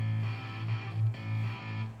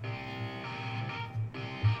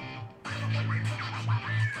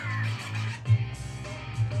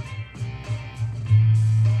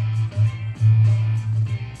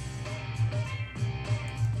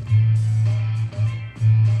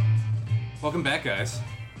Welcome back, guys.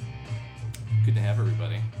 Good to have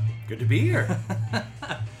everybody. Good to be here.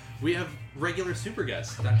 We have regular super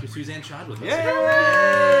guest, Dr. Suzanne Chod with us.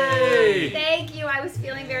 Yay! Thank you. I was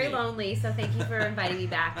feeling very lonely, so thank you for inviting me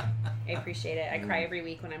back. I appreciate it. I cry every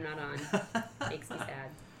week when I'm not on. Makes me sad.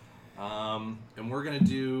 And we're going to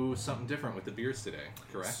do something different with the beers today,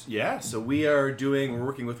 correct? Yeah, so we're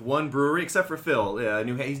working with one brewery, except for Phil.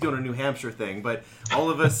 He's doing a New Hampshire thing, but all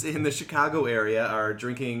of us in the Chicago area are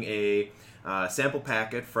drinking a sample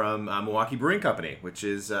packet from Milwaukee Brewing Company, which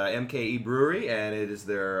is MKE Brewery, and it is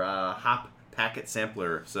their hop packet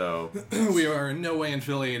sampler. So We are in no way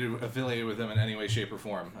affiliated with them in any way, shape, or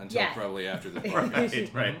form until probably after the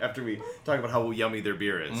podcast. right after we talk about how yummy their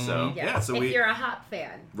beer is. So so if you're a hop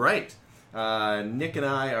fan. Right. Nick and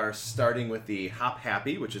I are starting with the Hop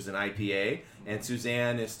Happy, which is an IPA, and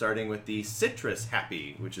Suzanne is starting with the Citrus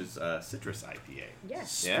Happy, which is a citrus IPA.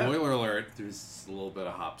 Yes. Spoiler alert, there's a little bit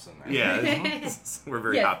of hops in there. Yeah, we're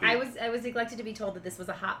very hoppy. I was neglected to be told that this was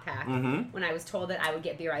a hop pack when I was told that I would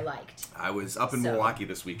get beer I liked. I was up in Milwaukee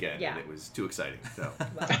this weekend, and it was too exciting. So.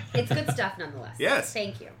 Well, it's good stuff nonetheless. Yes.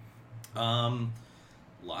 Thank you. A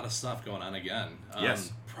lot of stuff going on again.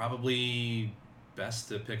 Yes. Probably best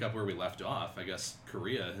to pick up where we left off. I guess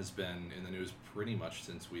Korea has been in the news pretty much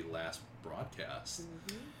since we last broadcast.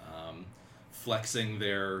 Flexing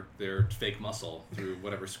their fake muscle through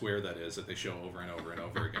whatever square that is that they show over and over and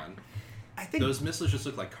over again. I think those missiles just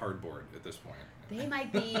look like cardboard at this point. They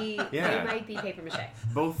might be they might be paper mache.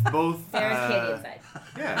 both There's candy inside.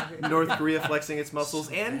 Yeah, North Korea flexing its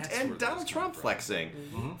muscles, and That's where Donald those Trump come from. flexing.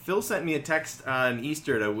 Mm-hmm. Phil sent me a text on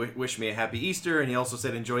Easter to wish me a happy Easter, and he also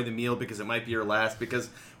said enjoy the meal because it might be your last because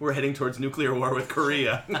we're heading towards nuclear war with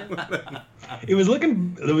Korea. It was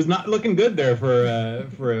not looking good there for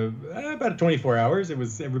about 24 hours. It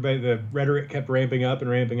was the rhetoric kept ramping up,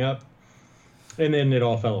 and then it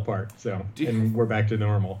all fell apart. So and we're back to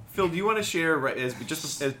normal. Phil, do you want to share, as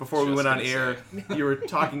before we went on air, you were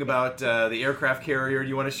talking about the aircraft carrier. Do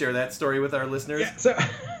you want to share that story with our listeners? Yeah,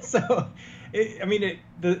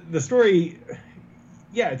 the story,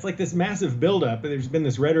 it's like this massive buildup. There's been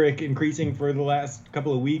this rhetoric increasing for the last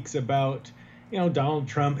couple of weeks about, Donald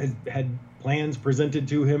Trump has had plans presented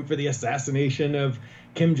to him for the assassination of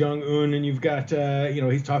Kim Jong-un, and you've got,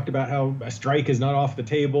 he's talked about how a strike is not off the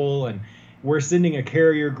table, and we're sending a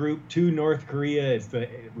carrier group to North Korea.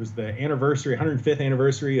 It was the 105th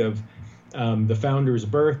anniversary of the founder's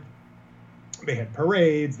birth. They had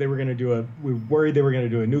parades. We were worried they were going to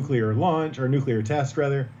do a nuclear launch, or nuclear test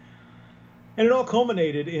rather. And it all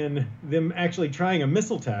culminated in them actually trying a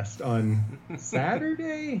missile test on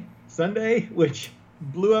Sunday, which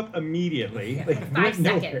blew up immediately. Yeah, like 5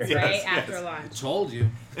 seconds, Yes, right? yes. After launch. Told you.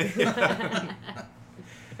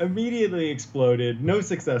 Immediately exploded. No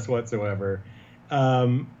success whatsoever.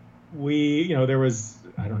 There was,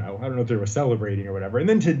 I don't know if they were celebrating or whatever. And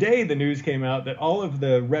then today the news came out that all of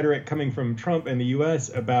the rhetoric coming from Trump and the U.S.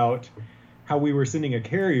 about how we were sending a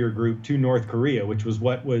carrier group to North Korea, which was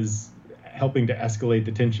what was helping to escalate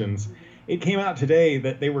the tensions. It came out today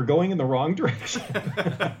that they were going in the wrong direction.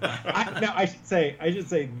 I should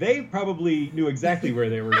say they probably knew exactly where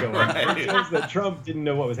they were going. Right. It shows that Trump didn't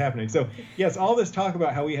know what was happening. So yes, all this talk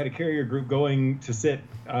about how we had a carrier group going to sit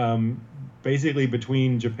basically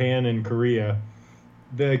between Japan and Korea.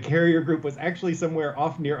 The carrier group was actually somewhere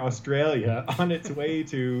off near Australia on its way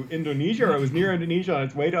to Indonesia, or it was near Indonesia on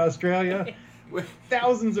its way to Australia.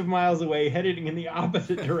 Thousands of miles away, heading in the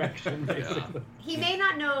opposite direction, basically. He may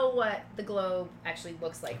not know what the globe actually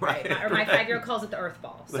looks like, right? Right. Or my 5-year-old calls it the Earth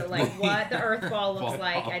Ball. So, like, what the Earth Ball looks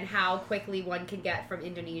like Ball. and how quickly one can get from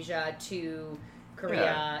Indonesia to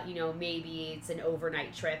Korea. Maybe it's an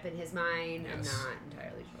overnight trip in his mind. Yes. I'm not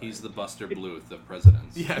entirely sure. He's the Buster Bluth of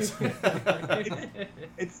presidents. Yes.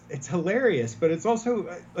 It's hilarious, but it's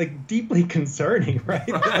also like deeply concerning, right?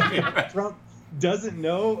 Right. Trump doesn't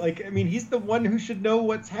know. He's the one who should know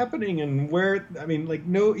what's happening and where.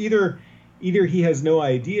 Either he has no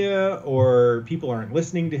idea or people aren't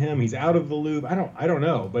listening to him. He's out of the loop. I don't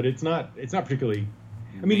know, but it's not particularly.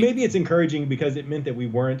 Maybe it's encouraging because it meant that we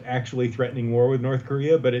weren't actually threatening war with North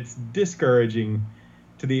Korea, but it's discouraging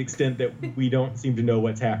to the extent that we don't seem to know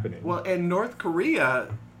what's happening. Well, and North Korea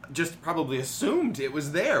just probably assumed it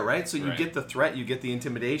was there, right? So you Right. get the threat, you get the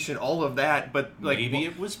intimidation, all of that, but Maybe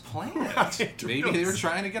it was planned. Right. Maybe they were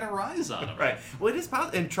trying to get a rise out of it. Right. Well, it is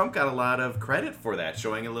possible, and Trump got a lot of credit for that,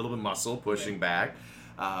 showing a little bit of muscle, pushing back.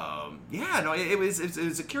 It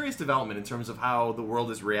was a curious development in terms of how the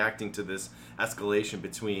world is reacting to this escalation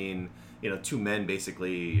between two men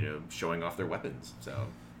basically showing off their weapons. So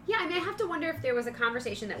Yeah, I have to wonder if there was a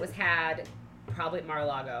conversation that was had probably at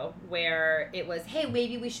Mar-a-Lago, where it was, hey,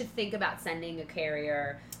 maybe we should think about sending a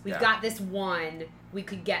carrier. We've Yeah. got this one. We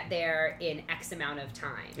could get there in X amount of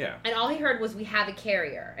time. Yeah. And all he heard was, we have a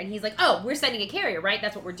carrier. And he's like, oh, we're sending a carrier, right?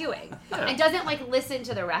 That's what we're doing. Yeah. And doesn't, like, listen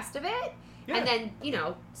to the rest of it. Yeah. And then, you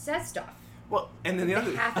know, says stuff. Well, and then the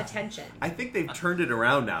other... Half attention. I think they've turned it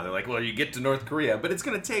around now. They're like, well, you get to North Korea, but it's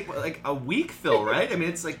going to take, like, a week, Phil, right? I mean,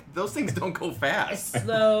 it's like, those things don't go A fast.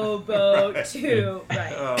 slow boat to...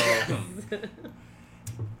 Right. Oh.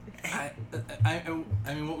 I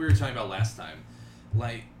mean, what we were talking about last time,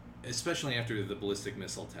 like, especially after the ballistic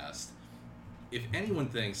missile test, if anyone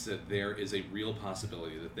thinks that there is a real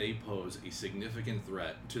possibility that they pose a significant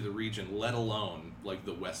threat to the region, let alone, like,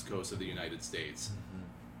 the west coast of the United States,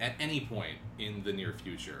 at any point in the near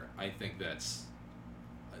future, I think that's,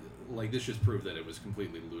 like, this just proved that it was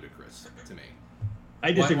completely ludicrous to me.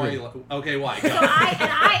 I disagree. Okay, why? So Go.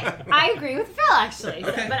 I agree with Phil, actually.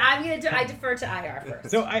 Okay. But I defer to IR first.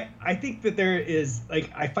 So I think that there is, like,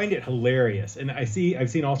 I find it hilarious, and I've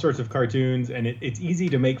seen all sorts of cartoons, and it's easy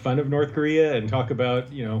to make fun of North Korea and talk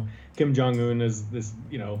about, you know, Kim Jong-un as this,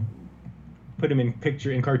 you know, put him in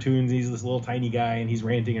cartoons, he's this little tiny guy and he's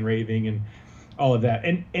ranting and raving and all of that.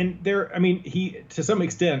 And there, I mean, he, to some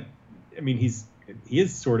extent, I mean, he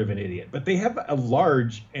is sort of an idiot, but they have a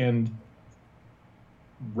large and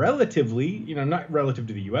relatively, you know, not relative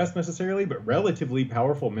to the U.S. necessarily, but relatively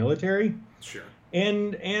powerful military. Sure.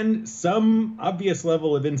 And some obvious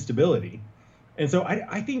level of instability. And so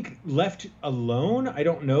I think left alone, I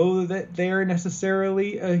don't know that they're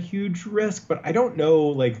necessarily a huge risk, but I don't know,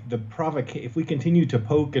 like, if we continue to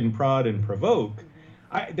poke and prod and provoke,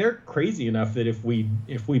 they're crazy enough that if we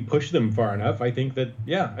push them far enough, I think that,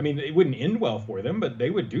 yeah, I mean, it wouldn't end well for them, but they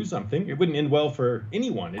would do something. It wouldn't end well for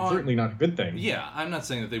anyone. It's certainly not a good thing. Yeah, I'm not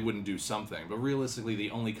saying that they wouldn't do something, but realistically, the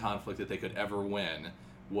only conflict that they could ever win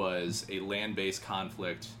was a land-based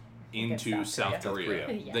conflict into Against South South Korea.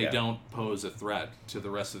 Korea. Yeah. They don't pose a threat to the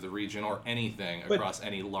rest of the region or anything across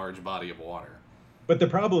any large body of water. But the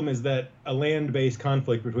problem is that a land-based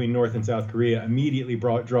conflict between North and South Korea immediately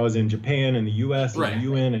draws in Japan and the U.S. and Right. the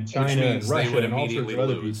UN and China and means they Russia would and all sorts immediately of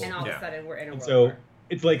other lose. people. And all of Yeah. a sudden, we're in a And world so war.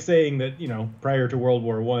 it's like saying that, you know, prior to World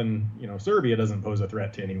War I, you know, Serbia doesn't pose a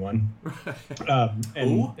threat to anyone.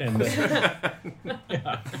 Who?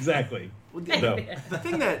 Yeah, exactly. So, The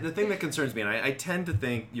thing that concerns me, and I tend to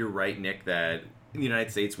think you're right, Nick, that in the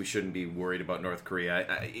United States we shouldn't be worried about North Korea.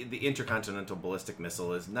 The intercontinental ballistic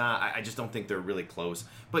missile is not. I just don't think they're really close.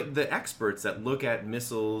 But the experts that look at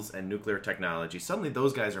missiles and nuclear technology, suddenly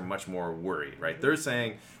those guys are much more worried, right? They're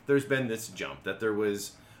saying there's been this jump, that there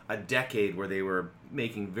was a decade where they were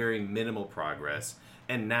making very minimal progress,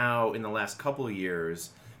 and now in the last couple of years,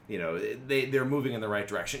 you know, they're moving in the right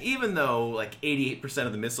direction, even though like 88%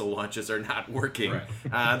 of the missile launches are not working.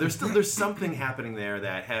 Right. There's something happening there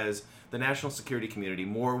that has the national security community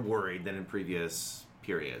more worried than in previous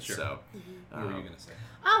periods. Sure. So, What were you going to say?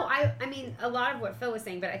 Oh, I mean, a lot of what Phil was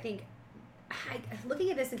saying, but I think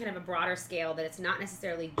looking at this in kind of a broader scale, that it's not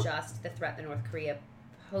necessarily just the threat that North Korea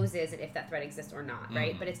poses and if that threat exists or not,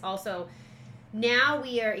 right? Mhm. But it's also, now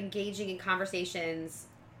we are engaging in conversations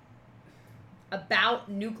about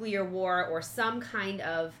nuclear war or some kind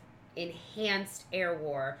of enhanced air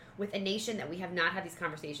war with a nation that we have not had these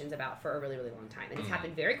conversations about for a really, really long time. And it's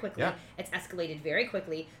happened very quickly. Yeah. It's escalated very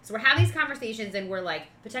quickly. So we're having these conversations and we're like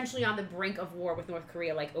potentially on the brink of war with North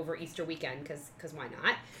Korea, like over Easter weekend, because why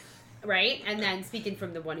not? Right? And then speaking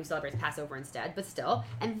from the one who celebrates Passover instead, but still.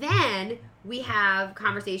 And then we have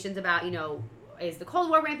conversations about, you know, is the Cold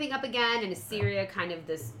War ramping up again? And is Syria kind of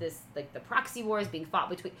this like the proxy war is being fought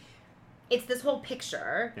between... It's this whole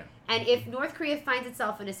picture. Yeah. And if North Korea finds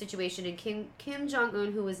itself in a situation, and Kim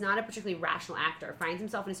Jong-un, who is not a particularly rational actor, finds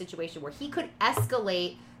himself in a situation where he could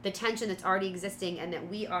escalate the tension that's already existing and that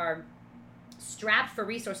we are strapped for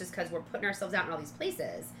resources because we're putting ourselves out in all these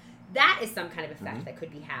places, that is some kind of effect that could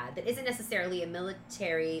be had that isn't necessarily a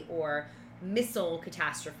military or missile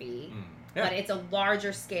catastrophe, Yeah. but it's a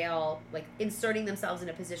larger scale, like inserting themselves in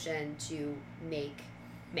a position to make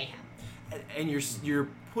mayhem. and you're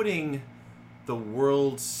putting the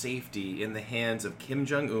world's safety in the hands of Kim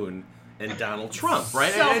Jong-un and Donald Trump,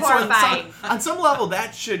 right? So and horrifying. on some level,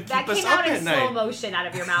 that should That keep us came up out in at slow night. motion out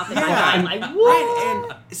of your mouth, and Yeah. I'm like, woo!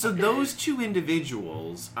 Right, and so those two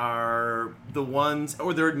individuals are the ones,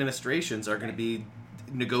 or their administrations are going to be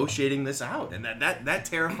negotiating this out, and that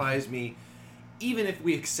terrifies me. Even if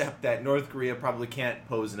we accept that North Korea probably can't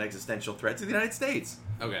pose an existential threat to the United States.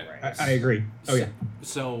 Okay. I agree. Oh, yeah.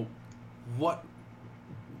 So, what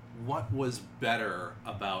was better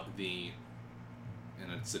about the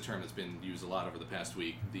and it's a term that's been used a lot over the past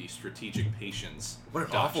week, the strategic patience What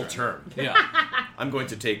an doctrine. awful term. Yeah. I'm going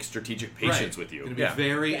to take strategic patience with you. Going to be Yeah.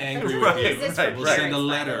 very angry Right, with you. This is right, We'll right. send a by the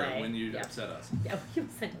letter way. when you Yeah. upset us. Yeah, we will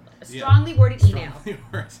send a Yeah. strongly worded email. Strongly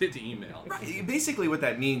worded email. Right. Basically, what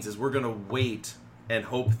that means is we're going to wait and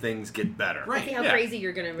hope things get better. Right. See how Yeah. crazy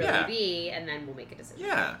you're going to really Yeah. be, and then we'll make a decision.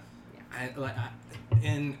 Yeah.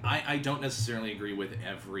 I don't necessarily agree with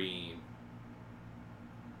every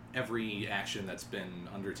action that's been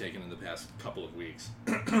undertaken in the past couple of weeks,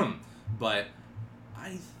 but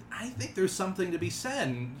I think there's something to be said.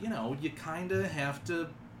 And, you know, you kind of have to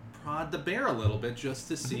prod the bear a little bit just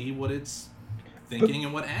to see what it's thinking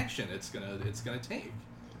and what action it's gonna take.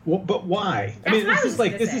 Well, but why? That's what I this was is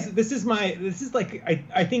like gonna this is like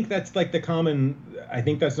I think that's like the common. I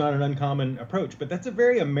think that's not an uncommon approach, but that's a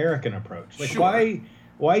very American approach. Like Sure.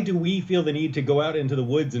 why do we feel the need to go out into the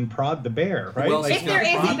woods and prod the bear? Right? Well, Like, If there is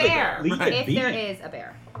Leave a it bear. Leave it If be. there is a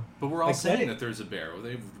bear. But we're all Like, saying let it- that there's a bear.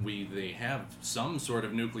 They have some sort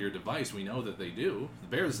of nuclear device. We know that they do. The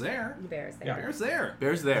bear's there. The bear is there. Yeah. The bear's there.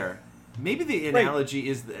 Bear's there. Maybe the analogy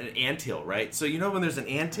is an anthill, right? So you know when there's an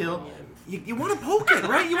anthill, you want to poke it,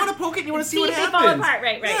 right? You want to poke it. You want to see what if they happens. fall apart,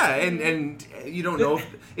 right? Yeah, and you don't know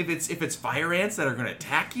if it's fire ants that are going to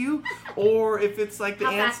attack you, or if it's like the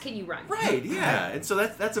How ants. fast can you run? Right. Yeah. And so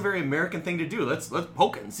that's a very American thing to do. Let's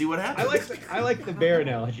poke it and see what happens. I like the bear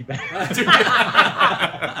analogy better.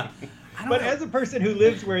 I don't But know. as a person who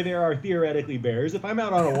lives where there are theoretically bears, if I'm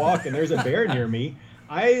out on a walk and there's a bear near me,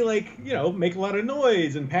 I make a lot of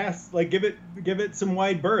noise and give it some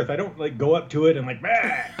wide berth. I don't go up to it and get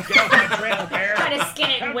off my trail, bear. Try to skin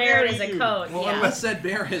it and wear it as a coat. Well, yeah. unless that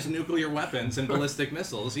bear has nuclear weapons and ballistic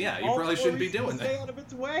missiles, yeah, you All probably the shouldn't be reason to doing Stay that. out of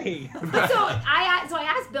its way. So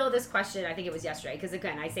I asked Bill this question. I think it was yesterday because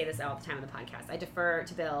again I say this all the time on the podcast. I defer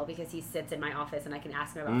to Bill because he sits in my office and I can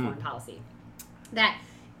ask him about foreign policy. That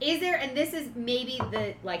is there, and this is maybe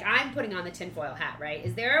I'm putting on the tinfoil hat, right?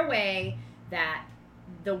 Is there a way that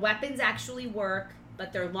the weapons actually work,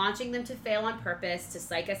 but they're launching them to fail on purpose to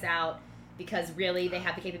psych us out because really they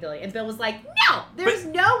have the capability? And Bill was like, no, there's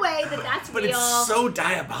no way that's But real. it's so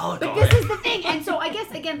diabolical. But this is the thing. And so I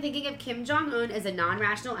guess, again, thinking of Kim Jong-un as a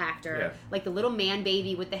non-rational actor, Yeah. like the little man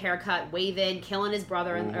baby with the haircut, waving, killing his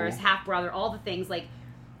brother or his half-brother, all the things,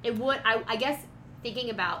 it would, I guess, thinking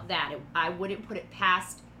about that, I wouldn't put it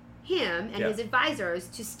past him and his advisors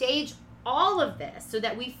to stage all of this so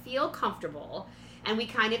that we feel comfortable and we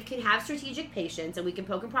kind of can have strategic patience and we can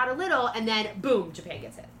poke and prod a little and then, boom, Japan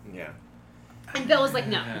gets hit. Yeah. And Bill was like,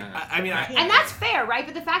 no. And that's fair, right?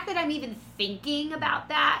 But the fact that I'm even thinking about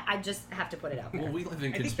that, I just have to put it out there. Well, we live in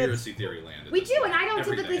think conspiracy theory land. at We this do, point, and I don't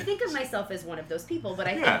every typically day. think of myself as one of those people, but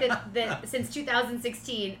I Yeah. think that since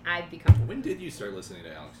 2016, I've become When did you start listening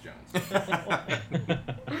to Alex Jones?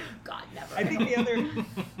 God, never. I think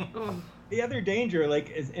the other danger,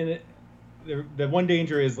 is in it. The one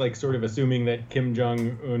danger is sort of assuming that Kim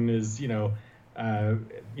Jong Un is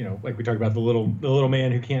like we talked about the little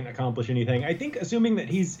man who can't accomplish anything. I think assuming that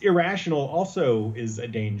he's irrational also is a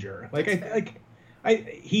danger.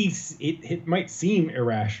 It might seem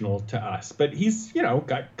irrational to us, but he's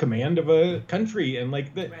got command of a country and Right.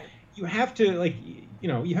 you have to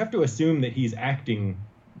you have to assume that he's acting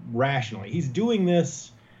rationally. He's doing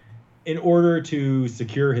this in order to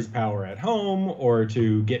secure his power at home or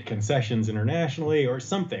to get concessions internationally or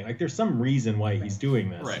something. There's some reason why he's doing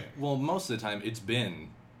this. Right. Well, most of the time, it's been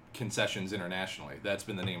concessions internationally. That's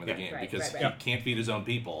been the name of the game Right, because right. he can't feed his own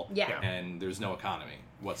people. Yeah. And there's no economy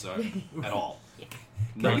whatsoever at all.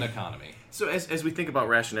 None economy. So as we think about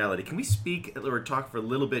rationality, can we speak or talk for a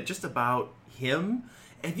little bit just about him?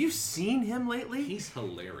 Have you seen him lately? He's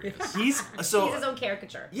hilarious. He's He's his own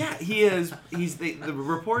caricature. Yeah, he is. The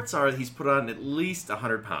reports are he's put on at least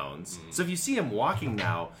 100 pounds. So if you see him walking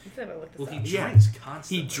now, Well, he Yeah. drinks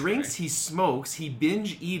constantly. he drinks, right? he smokes, he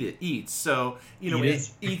eats. So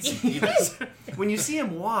eats. When you see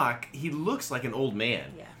him walk, he looks like an old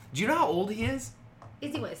man. Yeah. Do you know how old he is?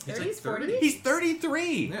 Is he what, his He's 30s, like 30. 40s? He's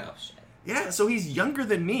 33. Yeah. Shit. Yeah, so he's younger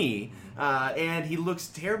than me, and he looks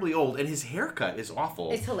terribly old, and his haircut is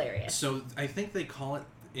awful. It's hilarious. So I think they call it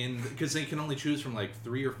because they can only choose from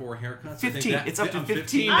 3 or 4 haircuts. I think 15. that- It's up to I'm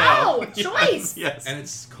 15 now. now. Oh, choice! Yes. And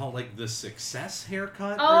it's called the success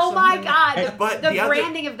haircut. Oh or my something. God! But The the other-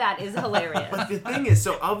 branding of that is hilarious. But the thing is,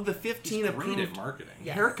 so of the He's 15 great approved at marketing.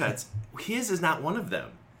 Yes. haircuts, his is not one of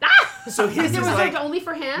them. Ah! So his Is it is reserved only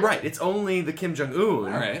for him? right. It's only the Kim Jong Un, All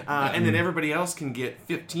right. and then everybody else can get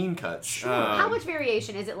 15 cuts. How much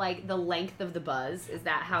variation is it? The length of the buzz? Is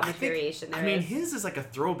that how much variation there is? I mean, his is a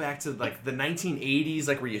throwback to the 1980s,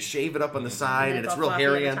 where you shave it up on the side and it's it's all real fluffy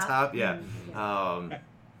hairy at on the top. top. Yeah.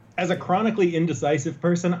 as a chronically indecisive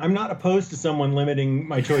person, I'm not opposed to someone limiting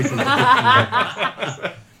my choices.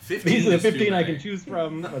 15 These are the is too 15 I can many. choose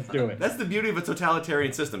from. Let's do it. That's the beauty of a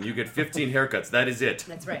totalitarian system. You get 15 haircuts. That is it.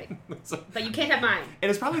 That's right. So- But you can't have mine. and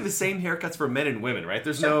it's probably the same haircuts for men and women, right?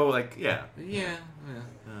 There's no, like, yeah. Yeah.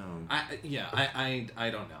 Um, I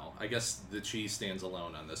don't know. I guess the cheese stands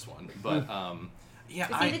alone on this one. But, yeah,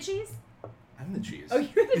 Is he the cheese? I'm the cheese. Oh,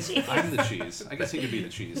 you're the cheese. I'm the cheese. I guess he could be the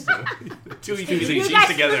cheese, too. two You cheese guys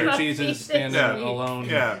together. must Cheeses be stand the alone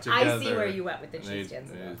Yeah. together. I see where you went with the They cheese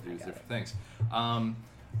stands alone. do I got different it. things.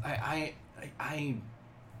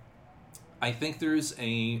 I think there's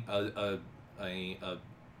a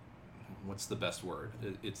what's the best word?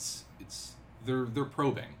 It's they're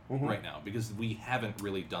probing Mhm. right now because we haven't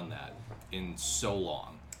really done that in so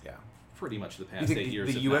long. Yeah. Pretty much the You past think 8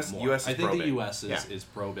 years. the if US not more. US is I think the probing. U.S. Yeah. is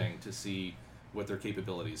probing to see what their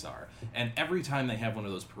capabilities are, and every time they have one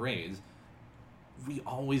of those parades, we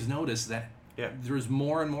always notice that Yeah. there's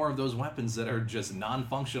more and more of those weapons that are just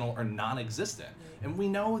non-functional or non-existent. And we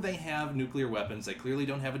know they have nuclear weapons. They clearly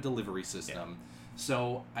don't have a delivery system.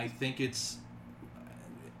 So I think it's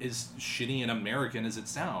as shitty and American as it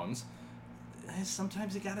sounds.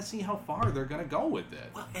 Sometimes you got to see how far they're going to go with it.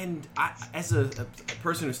 Well, and I, as a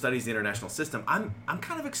person who studies the international system, I'm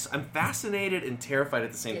kind of I'm fascinated and terrified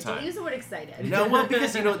at the same Yeah, time. don't use the word excited. No, well,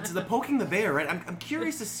 because it's the poking the bear, right? I'm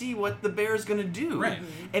curious to see what the bear is going to do, Right.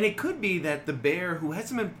 And it could be that the bear who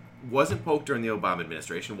wasn't poked during the Obama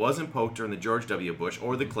administration, wasn't poked during the George W. Bush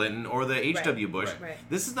or the Clinton or the H.W. Bush. Right.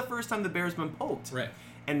 This is the first time the bear's been poked, Right.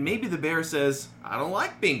 And maybe the bear says, "I don't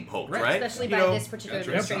like being poked," Right. right? Especially You by know, this particular that's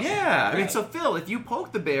right. administration. Yeah, I mean, Right. so Phil, if you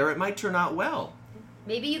poke the bear, it might turn out well.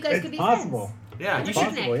 Maybe you guys It's could be possible. Yeah, It's you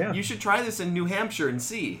possible, should. yeah. You should try this in New Hampshire and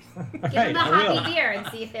see. friends. Give Right, them the I will. hockey beer and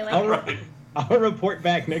see if they like I'll, it. I'll report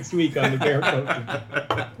back next week on the bear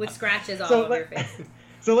poking. With scratches all So over your let- face.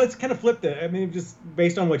 So let's kind of flip that. I mean, just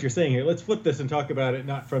based on what you're saying here, let's flip this and talk about it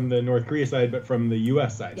not from the North Korea side, but from the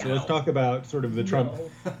U.S. side. So Yeah. let's talk about sort of the Trump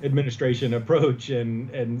administration approach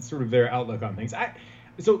and sort of their outlook on things.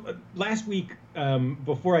 Last week,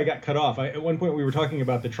 before I got cut off, at one point we were talking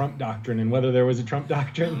about the Trump doctrine and whether there was a Trump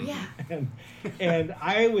doctrine. Oh, yeah. And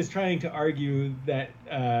I was trying to argue that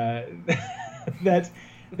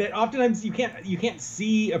that oftentimes you can't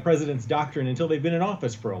see a president's doctrine until they've been in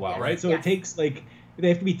office for a while, Yes. right? So Yes. it takes they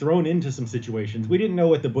have to be thrown into some situations. We didn't know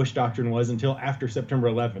what the Bush doctrine was until after September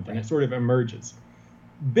 11th, and it sort of emerges.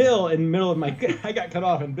 Bill, in the middle of my, I got cut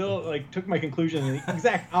off, and Bill took my conclusion in the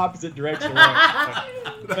exact opposite direction.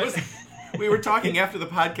 We were talking after the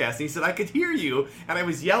podcast, and he said, "I could hear you," and I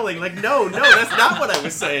was yelling like, "No, that's not what I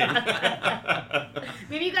was saying."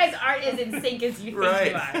 Maybe you guys aren't as in sync as you think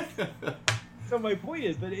Right. you are. So my point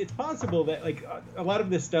is that it's possible that a lot of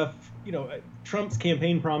this stuff, Trump's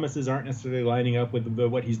campaign promises aren't necessarily lining up with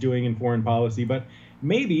what he's doing in foreign policy, but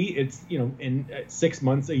maybe it's in 6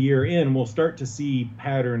 months, a year in, we'll start to see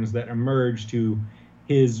patterns that emerge to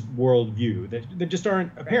his worldview that just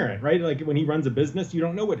aren't apparent, right? Like when he runs a business, you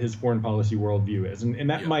don't know what his foreign policy worldview is, and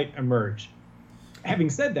that might emerge. Having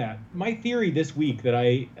said that, my theory this week that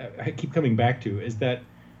I keep coming back to is that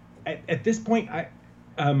at this point,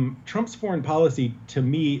 Trump's foreign policy, to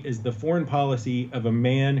me, is the foreign policy of a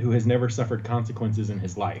man who has never suffered consequences in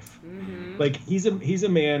his life. Mm-hmm. Like he's a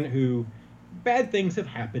man who bad things have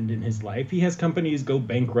happened in his life. He has companies go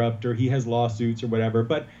bankrupt or he has lawsuits or whatever,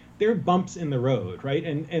 but there are bumps in the road, right?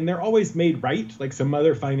 And they're always made right. Like some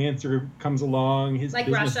other financier comes along, his Like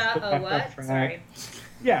business Russia. put Oh, back on what? track. Sorry.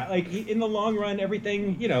 Yeah, in the long run,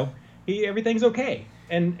 everything, everything's okay.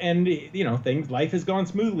 And life has gone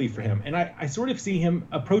smoothly for him. And I sort of see him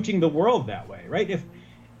approaching the world that way, right?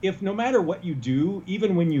 If no matter what you do,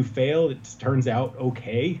 even when you fail, it turns out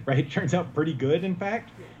okay, right? It turns out pretty good, in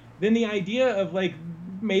fact. Then the idea of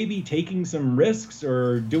maybe taking some risks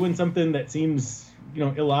or doing something that seems,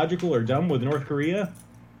 illogical or dumb with North Korea,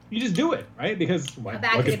 you just do it, right? Because what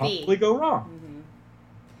bad could could it be? possibly go wrong?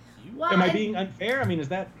 Well, Am I being unfair? I mean, is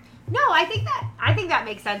that... No, I think that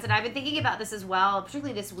makes sense, and I've been thinking about this as well,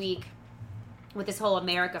 particularly this week with this whole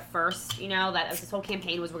America First. That this whole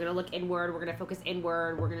campaign was we're going to look inward, we're going to focus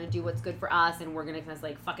inward, we're going to do what's good for us, and we're going to kind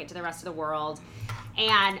of fuck it to the rest of the world.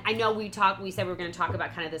 And I know we said we were going to talk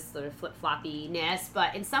about kind of this sort of flip-floppiness,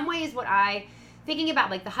 but in some ways, thinking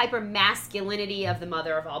about the hyper masculinity of the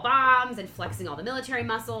mother of all bombs and flexing all the military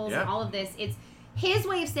muscles and all of this, it's his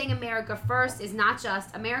way of saying America First is not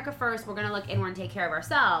just America First, we're going to look inward and take care of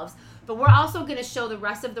ourselves, but we're also going to show the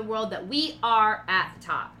rest of the world that we are at the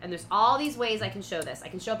top. And there's all these ways I can show this. I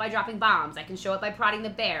can show it by dropping bombs. I can show it by prodding the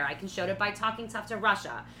bear. I can show it by talking tough to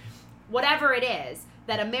Russia. Whatever it is,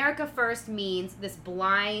 that America First means this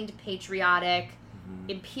blind, patriotic,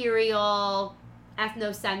 imperial,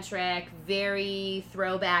 ethnocentric, very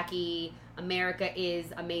throwbacky. America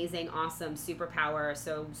is amazing, awesome, superpower,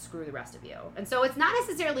 so screw the rest of you. And so it's not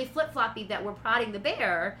necessarily flip-floppy that we're prodding the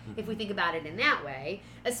bear, if we think about it in that way,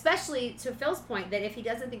 especially to Phil's point that if he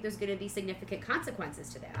doesn't think there's going to be significant consequences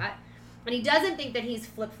to that, and he doesn't think that he's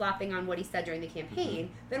flip-flopping on what he said during the campaign,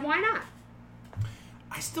 then why not?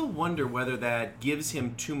 I still wonder whether that gives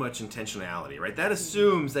him too much intentionality, right? That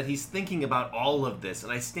assumes that he's thinking about all of this,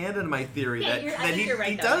 and I stand on my theory that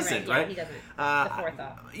he doesn't, right? He doesn't. The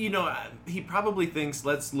forethought. He probably thinks,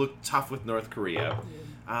 let's look tough with North Korea.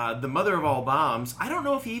 The mother of all bombs, I don't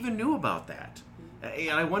know if he even knew about that.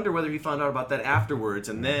 And I wonder whether he found out about that afterwards,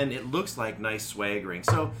 and then it looks like nice swaggering.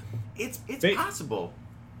 So it's possible.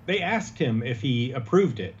 They asked him if he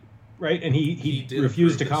approved it. Right, and he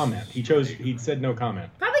refused to comment. He said no comment.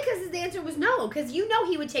 Probably because his answer was no, because he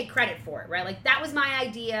would take credit for it, right? Like, that was my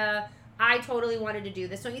idea. I totally wanted to do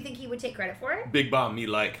this. Don't you think he would take credit for it? Big bomb, me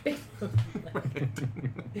like.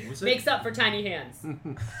 Makes up for tiny hands.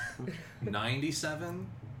 97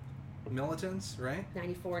 militants, right?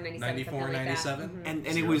 94, 97. 94, 97. Mm-hmm. And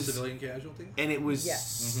Zero it was civilian casualties. And it was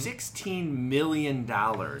 $16 million.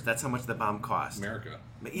 That's how much the bomb cost. America.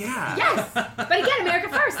 Yeah. Yes, but again, America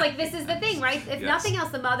first. Like, this is the thing, right? If nothing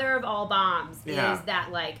else, the mother of all bombs is that,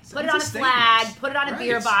 like, put it on a flag, put it on a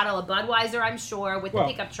beer bottle, a Budweiser, I'm sure, with the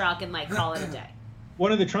pickup truck, and, like, call it a day.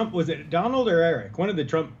 One of the Trump, was it Donald or Eric? One of the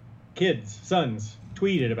Trump sons,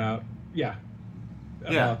 tweeted about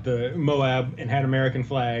the Moab and had American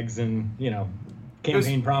flags and,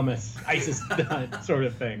 campaign promise, ISIS done sort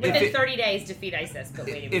of thing. Within 30 days, defeat ISIS. But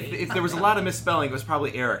wait a minute. If there was a lot of misspelling, it was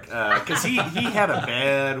probably Eric, because he had a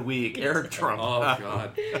bad week. Eric Trump. Oh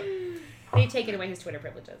God. They've taken away his Twitter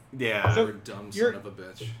privileges. Yeah. So, dumb son of a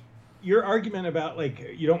bitch. Your argument about,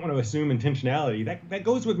 like, you don't want to assume intentionality, that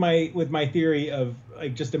goes with my theory of,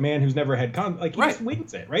 like, just a man who's never had he just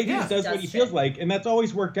wings it, right? He just does what he feels like, and that's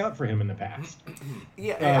always worked out for him in the past.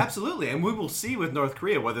 Yeah, absolutely. And we will see with North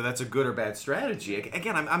Korea whether that's a good or bad strategy.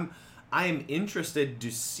 Again, I'm interested to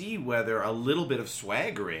see whether a little bit of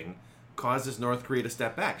swaggering causes North Korea to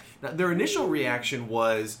step back. Now, their initial reaction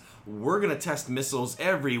was, we're going to test missiles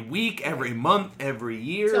every week, every month, every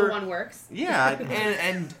year. So one works. Yeah,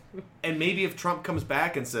 and maybe if Trump comes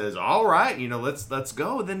back and says, all right, let's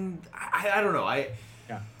go, then I don't know. I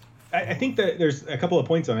think that there's a couple of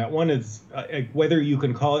points on that. One is whether you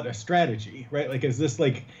can call it a strategy, right? Like, is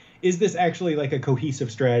this actually like a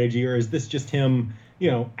cohesive strategy, or is this just him,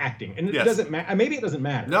 acting? And it doesn't matter. Maybe it doesn't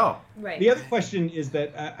matter. No. Right. The other question is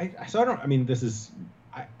that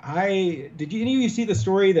did any of you see the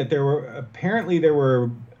story that there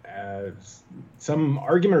were some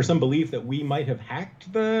argument or some belief that we might have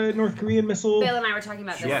hacked the North Korean missile? Bill and I were talking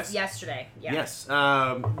about this yesterday. Yeah. Yes.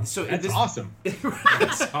 So that's awesome.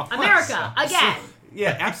 America again.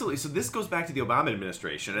 Yeah, absolutely. So this goes back to the Obama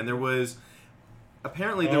administration, and there was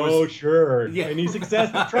apparently sure. Yeah. Any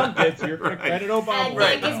success that Trump gets, you're going to credit Obama.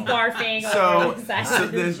 And Nick is barfing over the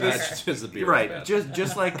side. That's just a beer. Right.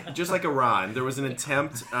 Just like Iran, there was an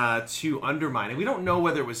attempt to undermine, and we don't know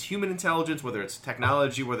whether it was human intelligence, whether it's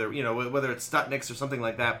technology, whether it's Sputniks or something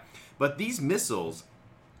like that. But these missiles,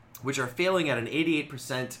 which are failing at an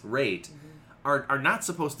 88% rate, are not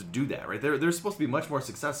supposed to do that. Right? They're supposed to be much more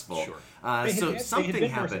successful. Sure. Something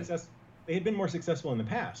happened. They had been more successful in the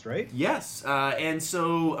past, right? Yes, and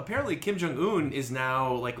so apparently Kim Jong-un is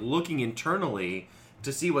now looking internally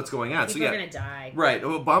to see what's going on. People are gonna die. Right.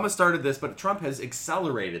 Obama started this, but Trump has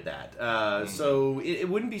accelerated that. So it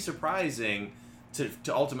wouldn't be surprising to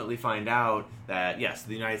ultimately find out that yes,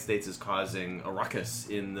 the United States is causing a ruckus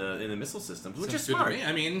in the missile systems, which is smart. To me.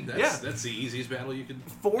 I mean, that's the easiest battle you could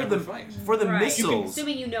fight. For the missiles.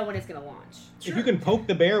 Assuming you know when it's going to launch. If you can poke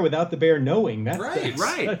the bear without the bear knowing, that's right.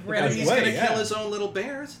 He's going to kill his own little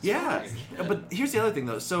bears. But here's the other thing,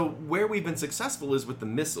 though. So where we've been successful is with the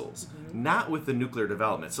missiles, not with the nuclear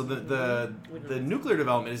development. So the nuclear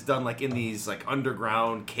development is done in these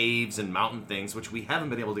underground caves and mountain things, which we haven't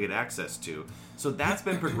been able to get access to. So that's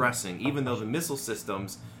been progressing, even though the missile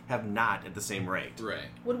systems have not at the same rate. Right.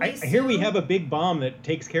 I hear we have a big bomb that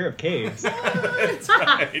takes care of caves. That's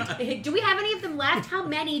right. Do we have any of them left? How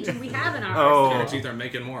many do we have in our arsenal? They're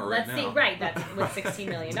making more right now. Let's see. Right, that's with $16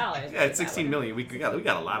 million. Yeah, it's $16 million. We got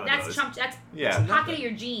a lot of those. That's pocket of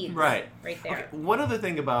your jeans. Right there. Okay, one other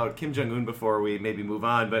thing about Kim Jong-un before we maybe move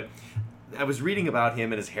on, but I was reading about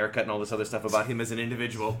him and his haircut and all this other stuff about him as an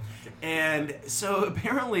individual. And so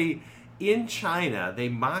apparently in China, they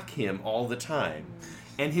mock him all the time.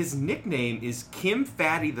 And his nickname is Kim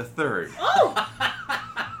Fatty the Third. Oh!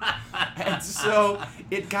 And So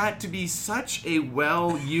it got to be such a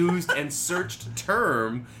well-used and searched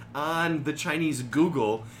term on the Chinese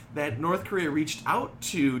Google that North Korea reached out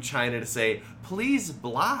to China to say, please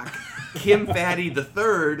block Kim Fatty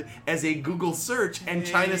III as a Google search, and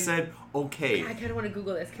China said, okay. I kind of want to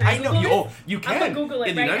Google this. Can I know Google this? you I'm can. gonna Google it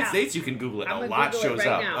In the right United now. States, you can Google it. I'm A gonna lot Google it shows right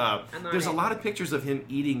up. now. I'm on There's a it. lot of pictures of him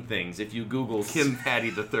eating things if you Google Kim Fatty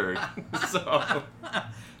III. So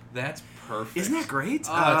That's perfect. isn't that great?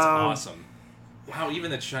 Oh, that's awesome. Wow,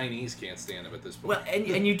 even the Chinese can't stand him at this point. Well,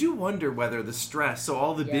 and you do wonder whether the stress, so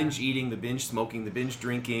all the Yeah. binge eating, the binge smoking, the binge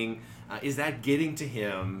drinking, is that getting to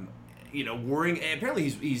him? Worrying. Apparently,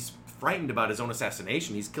 he's frightened about his own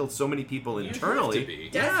assassination. He's killed so many people internally. have to be.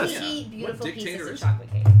 Does Yes. he eat beautiful What dictator pieces of is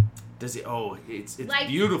chocolate cake? Does he? Oh, it's Like,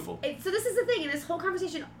 beautiful. So this is the thing in this whole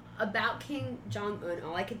conversation about Kim Jong Un.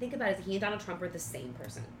 All I can think about is he and Donald Trump are the same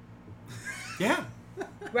person, Yeah.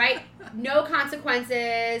 right? No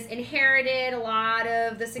consequences, inherited a lot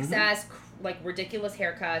of the success, like ridiculous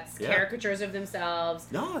haircuts, Yeah. caricatures of themselves.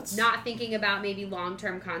 No, it's Not thinking about maybe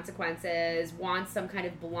long-term consequences, wants some kind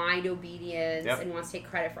of blind obedience, Yep. and wants to take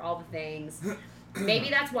credit for all the things. Maybe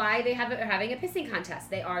that's why they are having a pissing contest.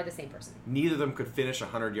 They are the same person. neither of them could finish a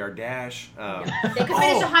 100-yard dash. They could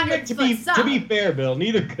finish 100 to foot be sub. to be fair, Bill,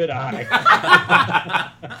 neither could I.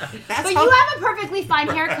 That's But how, you have a perfectly fine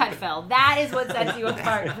haircut, Phil. That is what sets you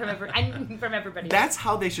apart from everybody. That's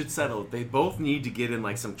how they should settle it. They both need to get in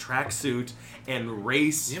like some tracksuit and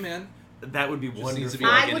race. yeah, man. That would be Just needs to be wonderful.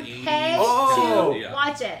 like I an would 80s pay Oh. to Yeah.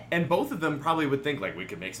 watch it. And both of them probably would think like we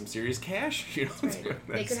could make some serious cash. Right.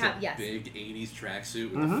 They could have, yes. Big 80s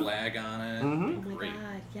tracksuit with the flag on it. Mhm. Oh my Great.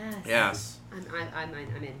 god, yes. Yes.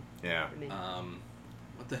 I'm in. Yeah. I'm in.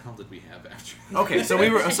 What the hell did we have after? Okay, so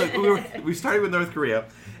we started with North Korea,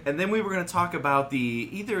 and then we were going to talk about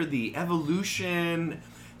either the evolution.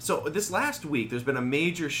 So this last week, there's been a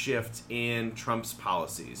major shift in Trump's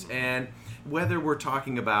policies, and whether we're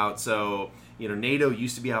talking about NATO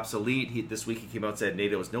used to be obsolete. This week he came out and said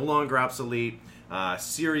NATO is no longer obsolete.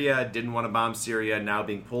 Syria didn't want to bomb Syria, now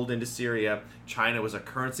being pulled into Syria. China was a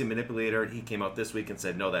currency manipulator. He came out this week and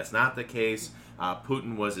said, no, that's not the case.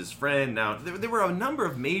 Putin was his friend. Now, there were a number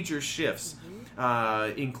of major shifts.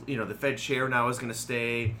 The Fed chair now is going to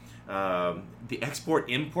stay. The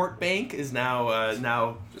Export-Import Bank is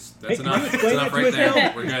now Just, Hey, that's can enough. you That's explain enough that to right us there.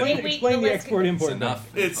 now? We're good. Wait, Explain the the list- export-import.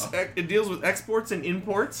 It's enough. it deals with exports and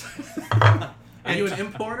imports. Are you an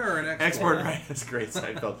importer or an Export, exporter? right? That's great,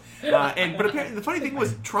 Seinfeld. But apparently, the funny thing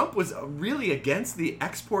was, Trump was really against the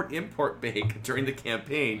Export-Import Bank during the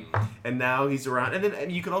campaign, and now he's around. And then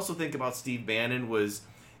you can also think about Steve Bannon was,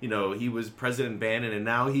 he was President Bannon, and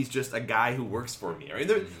now he's just a guy who works for me. Right?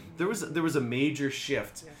 There was a major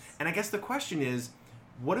shift, Yes. and I guess the question is,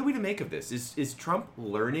 what are we to make of this? Is Trump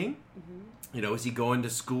learning? Is he going to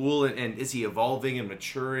school and is he evolving and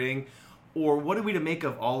maturing? Or what are we to make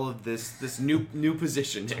of all of this new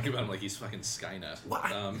position? Talk about him like he's fucking Skynet. What?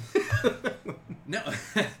 No,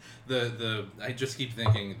 I just keep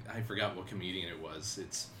thinking. I forgot what comedian it was.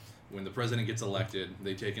 It's when the president gets elected.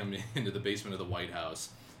 They take him into the basement of the White House,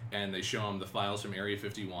 and they show him the files from Area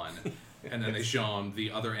 51, and then they show him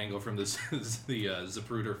the other angle from the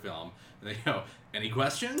Zapruder film, and they go, "Any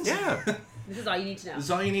questions? Yeah. This is all you need to know. This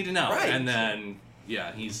is all you need to know." Right. And then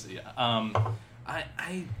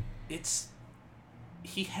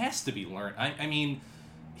he has to be learned. I mean,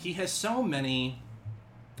 he has so many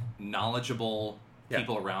knowledgeable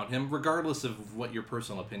people around him, regardless of what your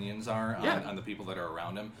personal opinions are on the people that are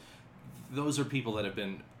around him. Those are people that have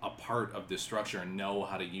been a part of this structure and know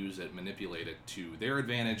how to use it, manipulate it to their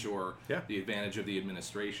advantage or the advantage of the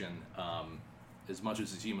administration as much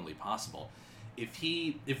as is humanly possible. If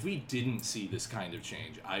we didn't see this kind of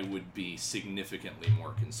change, I would be significantly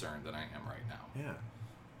more concerned than I am right now. Yeah.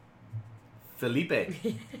 Felipe.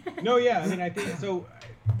 No, yeah, I mean, I think so.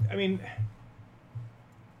 I mean,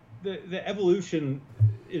 the evolution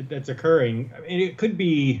that's occurring. I mean, it could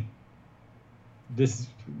be this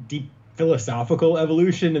deep philosophical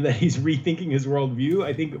evolution, and that he's rethinking his worldview.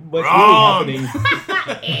 I think what's really happening.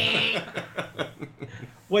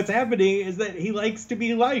 What's happening is that he likes to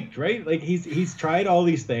be liked, right? Like he's tried all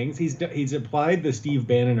these things. He's applied the Steve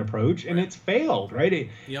Bannon approach, and it's failed, right?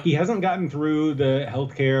 He hasn't gotten through the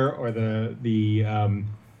healthcare or the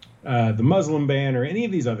Muslim ban or any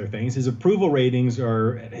of these other things. His approval ratings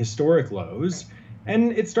are at historic lows,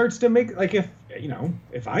 and it starts to make like if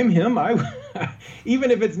I'm him, even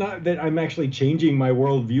if it's not that I'm actually changing my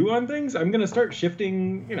worldview on things, I'm going to start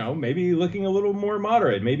shifting, maybe looking a little more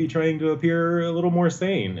moderate, maybe trying to appear a little more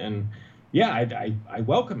sane. And I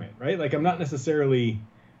welcome it, right? Like I'm not necessarily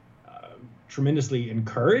tremendously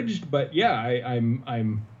encouraged, but I'm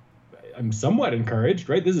I'm somewhat encouraged,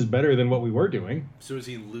 right? This is better than what we were doing. So is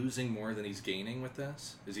he losing more than he's gaining with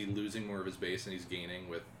this? Is he losing more of his base than he's gaining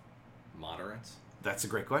with moderates? That's a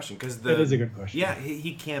great question because That is a good question. Yeah,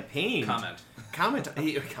 he campaigned. Comment.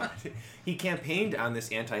 He campaigned on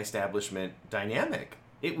this anti-establishment dynamic.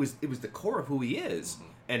 It was the core of who he is,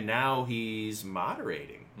 and now he's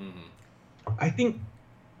moderating. I think.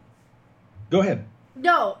 Go ahead.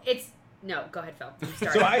 No, go ahead, Phil. I'm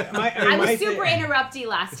sorry. So I was super interrupty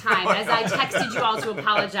last time as I texted you all to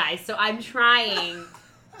apologize. So I'm trying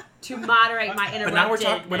to moderate my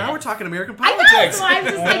interruption. But now we're talking American I politics. know, so I'm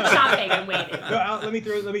just like chomping and waiting.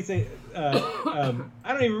 Let me say. I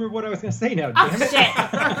don't even remember what I was going to say now. Oh Damn it. shit!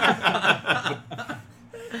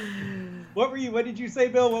 What did you say,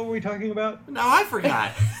 Bill? What were we talking about? No, I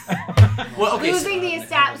forgot. Well, okay. Losing the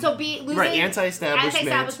losing right, anti-establishment.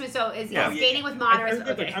 Anti-establishment. So is gaining with moderates.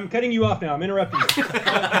 Okay. I'm cutting you off now. I'm interrupting you.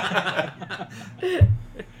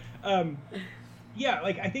 Yeah,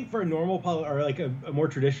 like I think for a normal or like a more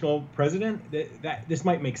traditional president, that this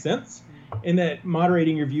might make sense, in that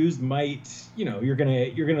moderating your views might, you're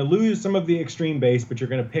gonna lose some of the extreme base, but you're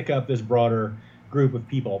gonna pick up this broader group of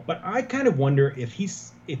people. But I kind of wonder if he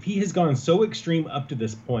has gone so extreme up to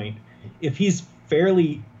this point, if he's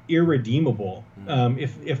fairly irredeemable.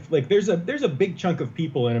 If like there's a big chunk of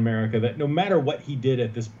people in America that no matter what he did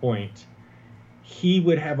at this point, he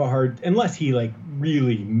would have a hard, unless he like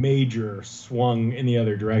really major swung in the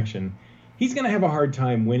other direction, he's going to have a hard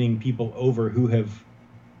time winning people over who have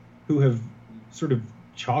sort of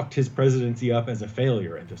chalked his presidency up as a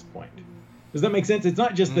failure at this point. Does that make sense? It's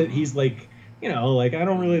not just that he's like, like I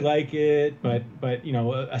don't really like it, but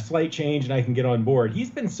a slight change and I can get on board. He's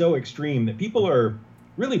been so extreme that people are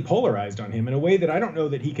really polarized on him in a way that I don't know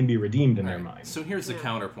that he can be redeemed in their mind. So here's the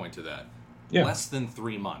counterpoint to that. Yeah. Less than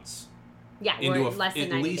 3 months. Yeah, Into less than at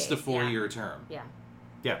 90 least days. a 4-year term. Yeah.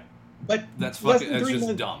 Yeah. But That's less fucking. than That's 3 just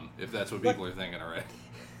months, dumb. If that's what people are thinking already.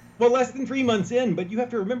 well, less than 3 months in, but you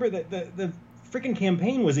have to remember that the freaking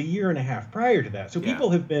campaign was a year and a half prior to that. So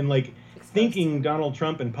people have been like thinking Donald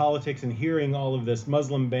Trump and politics and hearing all of this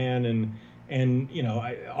Muslim ban and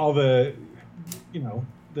all the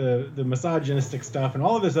the misogynistic stuff and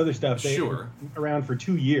all of this other stuff. They've been around for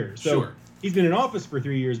 2 years. So he's been in office for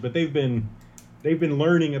 3 years, but they've been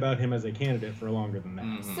learning about him as a candidate for longer than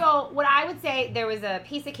that. So what I would say, there was a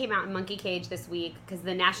piece that came out in Monkey Cage this week because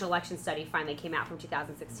the National Election Study finally came out from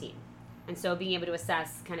 2016. And so being able to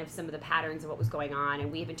assess kind of some of the patterns of what was going on.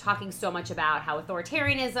 And we've been talking so much about how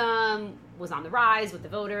authoritarianism was on the rise with the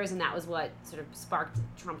voters, and that was what sort of sparked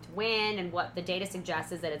Trump to win. And what the data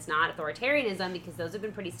suggests is that it's not authoritarianism, because those have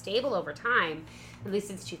been pretty stable over time, at least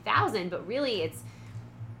since 2000. But really it's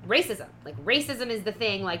racism. Like racism is the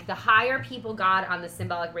thing. Like the higher people got on the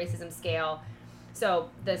symbolic racism scale. So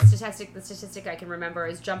the statistic I can remember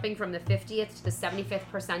is jumping from the 50th to the 75th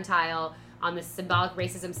percentile on the symbolic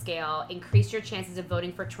racism scale increased your chances of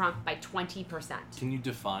voting for Trump by 20%. Can you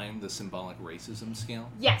define the symbolic racism scale?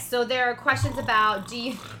 Yes. So there are questions about, do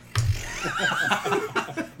you...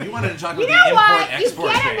 You wanted to talk about You the know what? import-export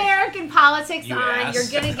You get thing. American politics You on, ass.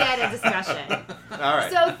 you're going to get a discussion. All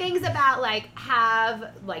right. So things about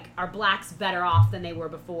are blacks better off than they were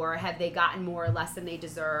before? Have they gotten more or less than they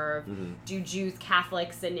deserve? Do Jews,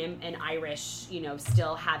 Catholics, and Irish,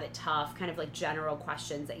 still have it tough? Kind of like general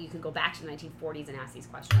questions that you can go back to the 1940s and ask these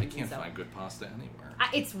questions. I can't find good pasta anywhere.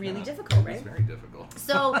 It's really difficult, right? It's very difficult.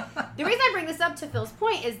 So the reason I bring this up, to Phil's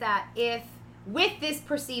point, is that if with this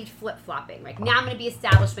perceived flip-flopping, like now I'm going to be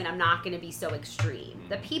establishment, I'm not going to be so extreme.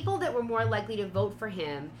 The people that were more likely to vote for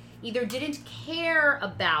him either didn't care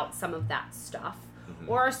about some of that stuff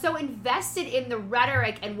or are so invested in the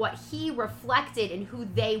rhetoric and what he reflected and who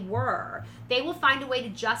they were, they will find a way to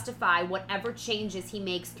justify whatever changes he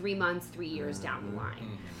makes 3 months, 3 years down the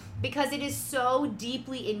line. Because it is so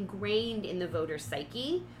deeply ingrained in the voter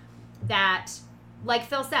psyche that, like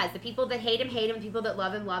Phil says, the people that hate him, the people that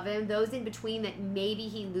love him, those in between that maybe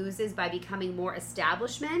he loses by becoming more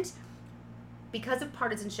establishment, because of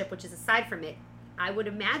partisanship, which is aside from it, I would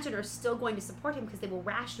imagine are still going to support him because they will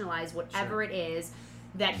rationalize whatever it is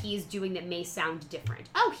that he is doing that may sound different.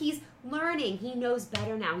 Oh, he's learning. He knows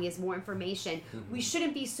better now. He has more information. We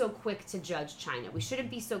shouldn't be so quick to judge China. We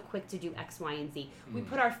shouldn't be so quick to do X, Y, and Z. We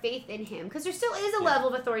put our faith in him because there still is a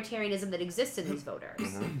level of authoritarianism that exists in these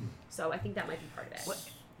voters. So I think that might be part of it.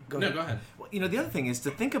 Go ahead. Well, the other thing is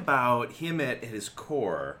to think about him at his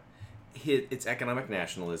core. It's economic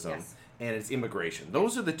nationalism. Yes. And it's immigration.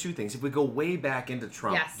 Those are the two things. If we go way back into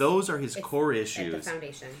Trump, Yes. those are his core At issues. the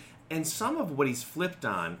foundation. And some of what he's flipped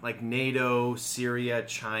on, like NATO, Syria,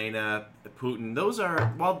 China, Putin, those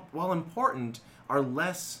are, while important, are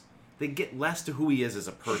less they get less to who he is as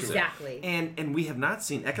a person. Exactly. And we have not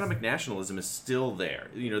seen economic nationalism is still there.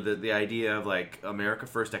 You know, the idea of like America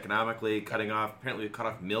first economically, cut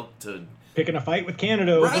off milk to Picking a fight with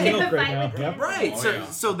Canada over Right. milk Picking a right fight now. with Yep. Right. Oh, so yeah.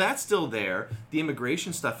 so that's still there. The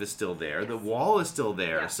immigration stuff is still there. The wall is still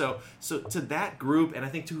there. Yeah. So to that group, and I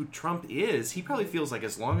think to who Trump is, he probably feels like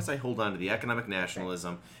as long as I hold on to the economic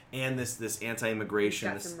nationalism and this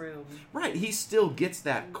anti-immigration, Got some room. right, he still gets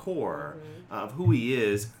that core of who he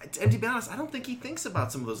is. And to be honest, I don't think he thinks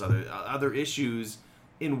about some of those other issues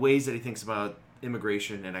in ways that he thinks about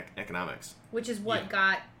immigration and economics. Which is what Yeah.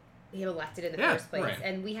 got him elected in the Yeah, first place. right.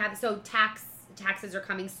 And we have taxes are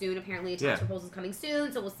coming soon. Apparently, a tax Yeah. proposal is coming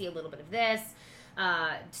soon, so we'll see a little bit of this.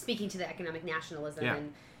 Speaking to the economic nationalism, Yeah.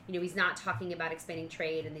 and he's not talking about expanding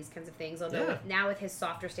trade and these kinds of things. Although Yeah. now with his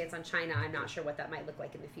softer stance on China, I'm not sure what that might look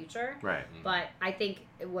like in the future. Right. But I think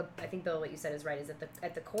Bill, what you said is right. Is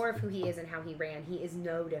at the core of who he is and how he ran, he is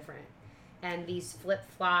no different. And these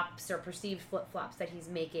flip-flops or perceived flip-flops that he's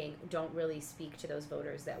making don't really speak to those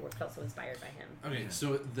voters that felt so inspired by him. Okay,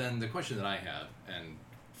 so then the question that I have, and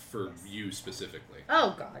for you specifically,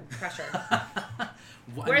 Oh, God, pressure.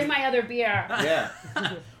 what, Where's my other beer? Yeah.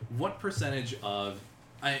 what percentage of,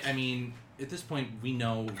 I mean, at this point, we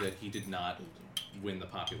know that he did not win the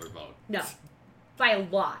popular vote. No. By a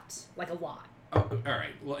lot. Like a lot. Oh, all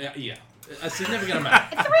right, well, yeah, a significant amount.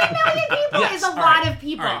 3 million people Yes, is a all lot right. of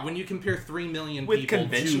people. All right, when you compare 3 million With people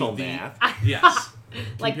conventional to the math. yes,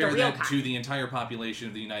 Like the compare real that kind. to the entire population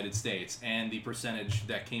of the United States and the percentage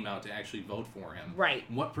that came out to actually vote for him. Right.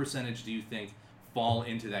 What percentage do you think fall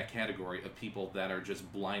into that category of people that are just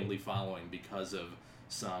blindly following because of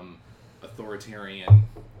some authoritarian,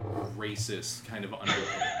 racist kind of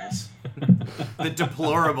underpinnings? The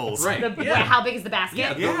deplorables. Right. The, yeah. How big is the basket?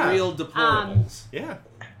 Yeah, the Yeah. real deplorables. Yeah.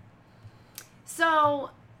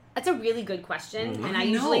 So that's a really good question, and I I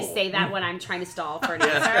usually know. say that when I'm trying to stall for an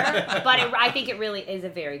answer. But I think it really is a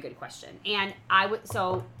very good question, and I would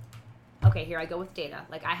okay, here I go with data.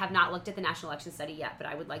 Like, I have not looked at the National Election Study yet, but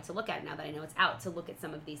I would like to look at it now that I know it's out, to look at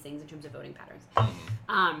some of these things in terms of voting patterns.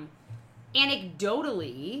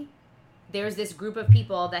 Anecdotally, there's this group of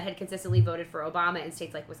people that had consistently voted for Obama in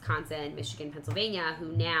states like Wisconsin, Michigan, Pennsylvania, who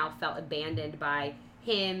now felt abandoned by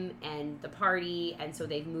him and the party, and so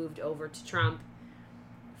they've moved over to Trump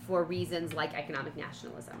for reasons like economic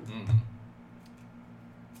nationalism. Mhm.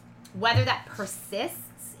 Whether that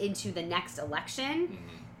persists into the next election,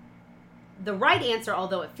 Mhm. the right answer,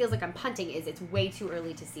 although it feels like I'm punting, is it's way too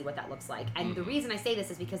early to see what that looks like. And the Mhm. reason I say this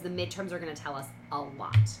is because the midterms are going to tell us a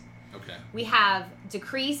lot. Okay. We have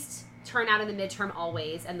decreased turnout in the midterm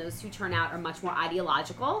always, and those who turn out are much more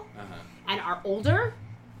ideological Uh-huh. and are older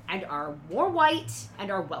and are more white and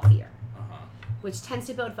are wealthier, Uh-huh. which tends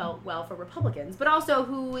to bode well for Republicans, but also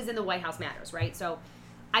who is in the White House matters, right? So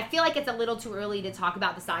I feel like it's a little too early to talk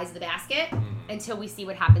about the size of the basket Mhm. until we see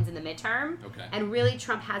what happens in the midterm. Okay. And really,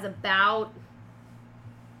 Trump has about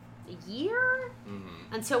a year Mhm.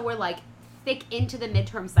 until we're like thick into the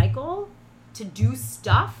midterm cycle to do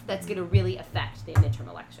stuff that's going to really affect the midterm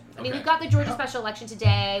elections. I mean, Okay. we've got the Georgia special election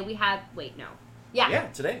today. We had, Yeah,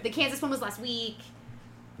 today. the Kansas one was last week.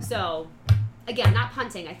 So, again, not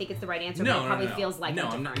punting. I think it's the right answer, but it probably feels like no,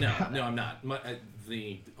 a I'm different. not, no, I'm not.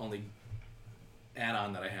 The only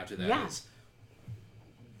add-on that I have to that is,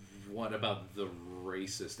 Yeah. what about the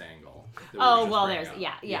racist angle? that we were Oh, just well, bringing there's,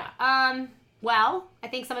 up? yeah. Well, I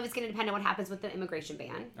think some of it's going to depend on what happens with the immigration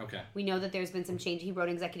ban. Okay. We know that there's been some change. He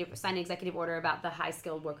signed an executive order about the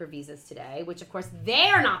high-skilled worker visas today, which, of course,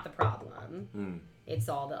 they're not the problem. It's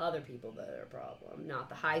all the other people that are a problem, not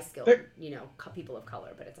the high-skilled, people of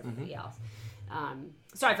color, but it's everybody else.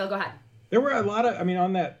 Sorry, Phil, go ahead. There were a lot of,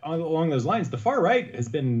 along those lines, the far right has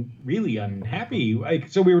been really unhappy.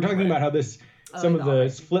 So we were talking about how some of the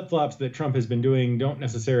flip-flops that Trump has been doing don't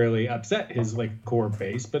necessarily upset his core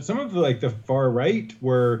base, but some of the far right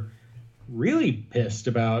were really pissed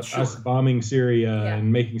about us bombing Syria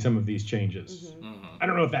and making some of these changes. Mhm. I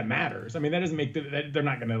don't know if that matters. I mean, that doesn't make they're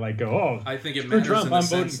not going to go, oh, I think it screw matters Trump, in the I'm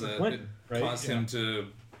sense voting for that Clinton, it right? caused him to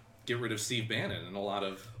get rid of Steve Bannon in a lot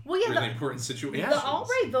of Well, yeah, really the- important situations. The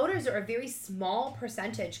alt-right voters are a very small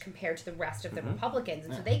percentage compared to the rest of the Republicans,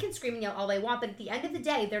 and so they can scream and yell all they want, but at the end of the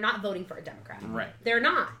day, they're not voting for a Democrat. Right. They're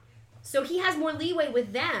not. So he has more leeway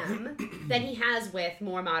with them than he has with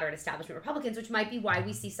more moderate establishment Republicans, which might be why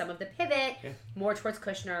we see some of the pivot more towards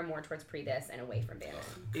Kushner, more towards Priebus, and away from Bannon.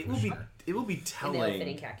 It will be In the telling.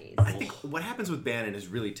 ill-fitting khakis. I think what happens with Bannon is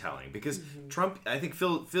really telling because Trump. I think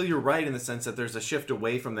Phil, you're right in the sense that there's a shift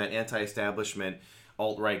away from that anti-establishment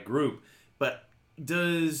alt-right group. But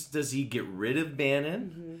does he get rid of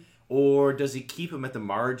Bannon, Or does he keep him at the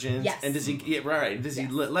margins? Yes. And does he he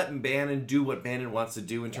let Bannon do what Bannon wants to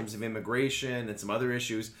do in terms of immigration and some other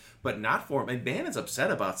issues, but not for him? And Bannon's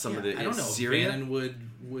upset about some of the I don't know Syria. if Bannon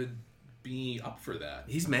would be up for that.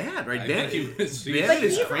 He's mad, right? I Bannon, think he was- Bannon But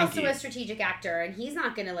is he's cranky. also a strategic actor, and he's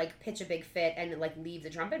not going to like pitch a big fit and like leave the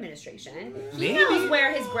Trump administration. He Maybe. knows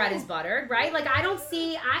where his bread is buttered, right? Like I don't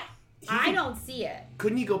see it.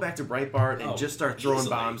 Couldn't he go back to Breitbart and just start throwing easily.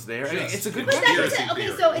 bombs there? I mean, Just it's a good But question. conspiracy that's okay.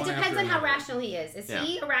 theory, So it one depends after on how another. rational he is. Is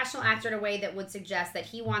he a rational actor in a way that would suggest that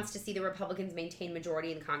he wants to see the Republicans maintain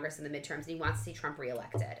majority in Congress in the midterms, and he wants to see Trump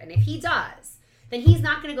reelected? And if he does, then he's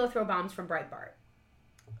not going to go throw bombs from Breitbart.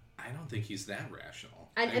 I don't think he's that rational.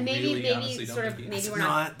 And I maybe really honestly don't sort of think he maybe is. we're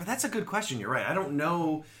not. But that's a good question. You're right. I don't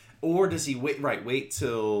know. Or does he wait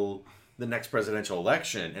till the next presidential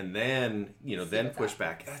election and then then what's push up.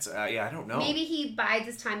 back? That's I don't know. Maybe he bides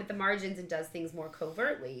his time at the margins and does things more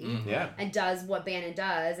covertly. Yeah. And does what Bannon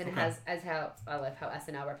does, and as how I love how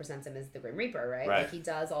SNL represents him as the Grim Reaper, right? Right. Like he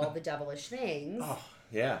does all the devilish things, Oh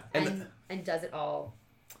yeah. and does it all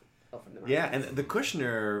from the margins. Yeah, and the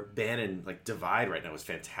Kushner-Bannon divide right now is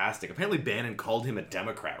fantastic. Apparently, Bannon called him a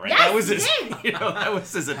Democrat, right? Yes, that was he his, did! that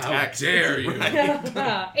was his attack. dare you.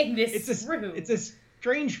 Right? In this It's room. a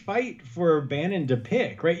strange fight for Bannon to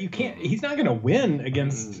pick, right? You can't. He's not going to win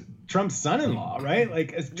against Trump's son-in-law, right?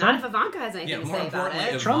 Like as Not Trump, if Ivanka has anything Yeah, to more say about importantly,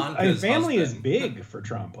 it. if- Trump Ivanka's family is husband. big for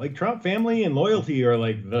Trump. Like Trump family and loyalty are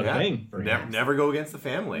like the thing for him. Never go against the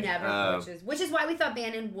family. Never, which is why we thought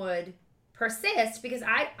Bannon would persist, because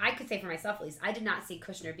I could say for myself at least, I did not see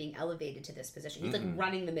Kushner being elevated to this position. He's like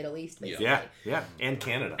running the Middle East, basically. Yeah, and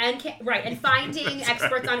Canada. And finding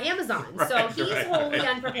experts on Amazon. So he's wholly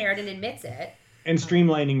unprepared and admits it. And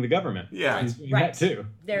streamlining the government. Yeah. He's doing Right. that too.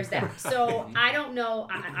 There's that. So I don't know.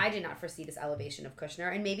 I did not foresee this elevation of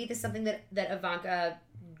Kushner, and maybe this is something that Ivanka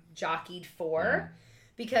jockeyed for,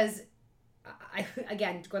 because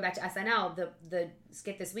again, going back to SNL, the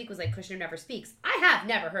skit this week was like Kushner never speaks. I have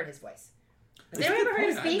never heard his voice. Has anyone ever heard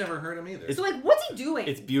him I've speak? never heard him either. So like, what's he doing?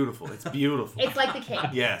 It's beautiful. It's beautiful. It's like the cake.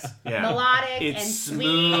 Yes, yeah. Melodic It's and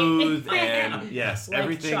smooth sweet. and yes, Like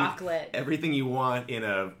everything. chocolate. Everything you want in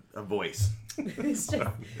a voice. It's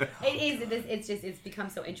just, it's become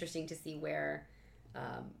so interesting to see where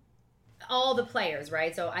all the players,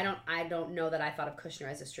 right? So I don't know that I thought of Kushner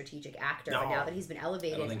as a strategic actor, but No. now that he's been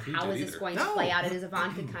elevated, I don't think he how did is this either. going to play out? And is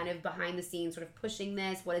Ivanka kind of behind the scenes, sort of pushing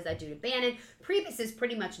this? What does that do to Bannon? Priebus is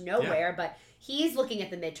pretty much nowhere, but he's looking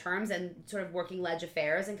at the midterms and sort of working ledge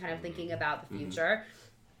affairs and kind of thinking about the future,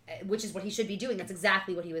 which is what he should be doing. That's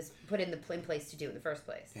exactly what he was put in place to do in the first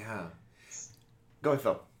place. Yeah. Go ahead,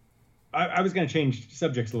 Phil. I was going to change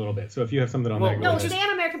subjects a little bit. So if you have something on that, go No, ahead. stay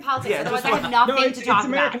on American politics. Yeah, Otherwise, just I have nothing No, it's to talk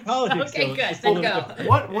American about. politics, Okay, so good. it's Then full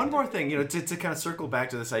of go. One more thing, to kind of circle back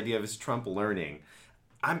to this idea of is Trump learning.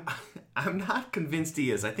 I'm not convinced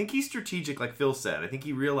he is. I think he's strategic, like Phil said. I think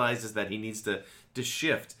he realizes that he needs to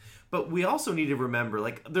shift. But we also need to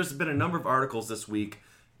remember, there's been a number of articles this week,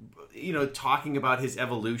 talking about his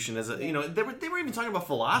evolution as a, they were even talking about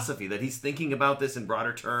philosophy, that he's thinking about this in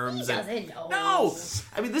broader terms. He doesn't know. No,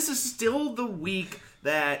 I mean, this is still the week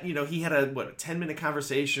that, he had a 10-minute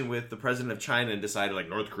conversation with the president of China and decided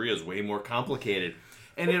North Korea is way more complicated.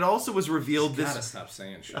 And it also was revealed Gotta this. stop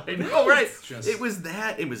saying shit. I know, right? Just- It was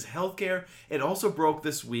healthcare. It also broke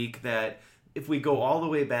this week that if we go all the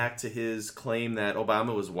way back to his claim that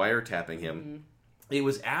Obama was wiretapping him, it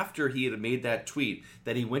was after he had made that tweet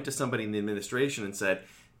that he went to somebody in the administration and said,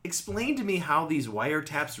 "Explain to me how these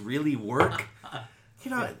wiretaps really work."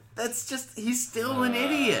 That's just, he's still an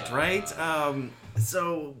idiot, right?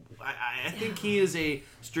 So I think he is a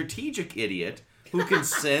strategic idiot who can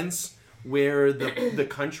sense where the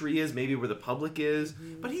country is, maybe where the public is,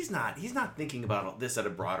 but he's not thinking about this at a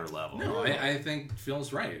broader level. No, I think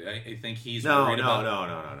Phil's right. I think he's No. worried about...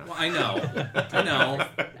 No. Well, I know.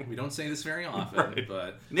 We don't say this very often,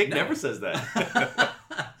 but... Nick no. never says that.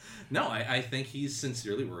 No, I think he's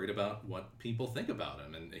sincerely worried about what people think about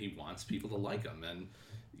him, and he wants people to like him. And,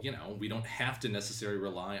 we don't have to necessarily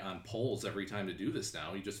rely on polls every time to do this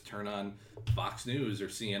now. You just turn on Fox News or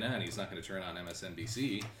CNN. He's not going to turn on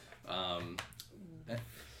MSNBC.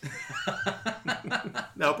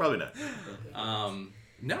 No, probably not.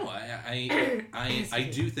 No, I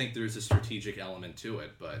do think there's a strategic element to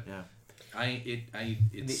it, but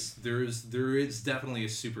there is definitely a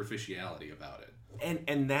superficiality about it.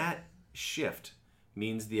 And that shift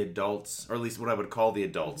means the adults, or at least what I would call the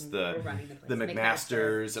adults, We're running the place. the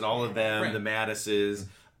McMasters and all of them, Right. the Mattises,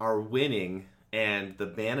 are winning, and the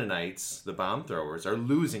Bannonites, the bomb throwers, are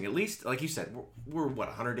losing. At least, like you said, we're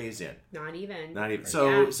 100 days in. Not even. Not even.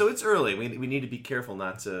 Yeah. So it's early. We need to be careful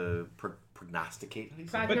not to prognosticate.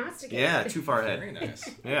 Prognosticate. Yeah, too far ahead. Very nice.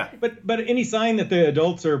 Yeah. But any sign that the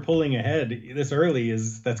adults are pulling ahead this early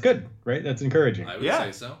that's good, right? That's encouraging. I would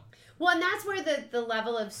say so. Well, and that's where the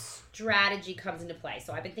level of strategy comes into play.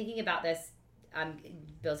 So I've been thinking about this.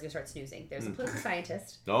 Bill's going to start snoozing. There's a political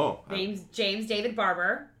scientist named James David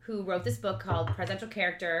Barber who wrote this book called Presidential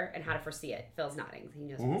Character and How to Foresee It. Phil's nodding. He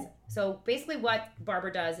knows what it is. So basically what Barber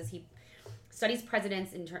does is he studies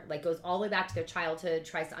presidents goes all the way back to their childhood,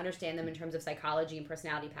 tries to understand them in terms of psychology and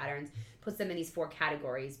personality patterns, puts them in these 4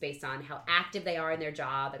 categories based on how active they are in their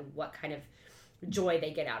job and what kind of joy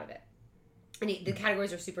they get out of it. And the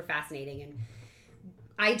categories are super fascinating. And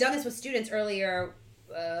I had done this with students earlier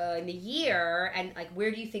in the year, and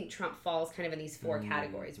where do you think Trump falls kind of in these 4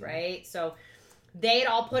 categories, right? So they had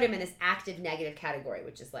all put him in this active negative category,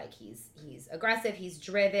 which is he's aggressive, he's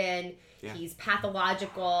driven, he's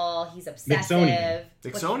pathological, he's obsessive.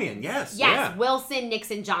 Nixonian, yes. Yes, yeah. Wilson,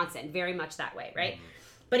 Nixon, Johnson, very much that way, right?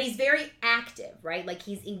 But he's very active, right?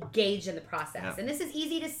 He's engaged in the process. Yeah. And this is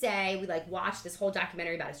easy to say. We watched this whole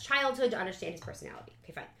documentary about his childhood to understand his personality.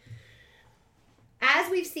 Okay, fine.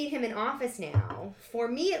 As we've seen him in office now, for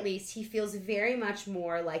me at least, he feels very much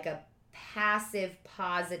more like a passive,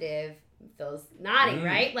 positive, Phil's nodding,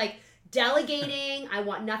 right? Delegating, I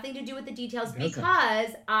want nothing to do with the details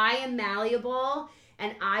because I am malleable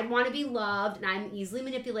and I'd want to be loved and I'm easily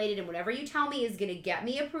manipulated and whatever you tell me is going to get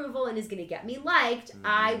me approval and is going to get me liked,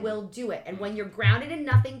 I will do it. And when you're grounded in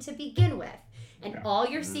nothing to begin with, and all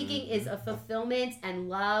you're seeking is a fulfillment and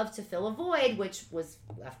love to fill a void, which was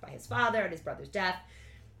left by his father and his brother's death,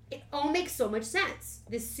 it all makes so much sense.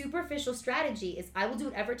 This superficial strategy is I will do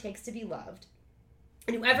whatever it takes to be loved.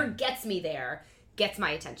 And whoever gets me there gets my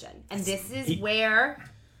attention. And this is where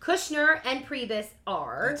Kushner and Priebus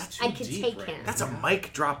are and can take him. That's a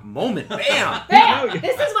mic drop moment. Bam! Bam!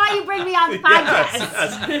 This is why you bring me on the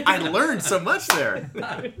podcast. Yes. I learned so much there.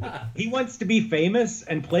 He wants to be famous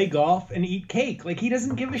and play golf and eat cake. He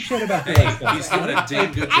doesn't give a shit about that stuff. He's doing a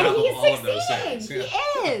damn good job of all of those things. He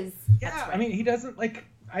is. Yeah, I mean, he doesn't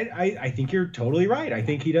I think you're totally right. I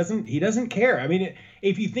think he doesn't care. I mean,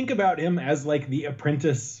 if you think about him as the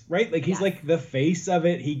apprentice, right? He's the face of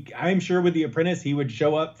it. I'm sure with the apprentice, he would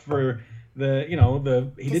show up for he didn't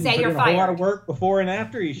put in a whole lot of work before and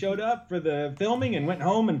after. He showed up for the filming and went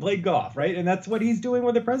home and played golf, right? And that's what he's doing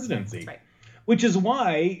with the presidency. Right. Which is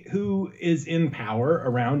why who is in power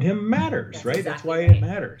around him matters, right? That's why it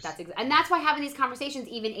matters. And that's why having these conversations,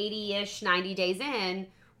 even 80-ish, 90 days in,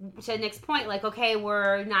 to Nick's point, okay,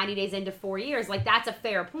 we're 90 days into 4 years, that's a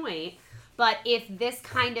fair point. But if this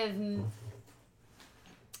kind of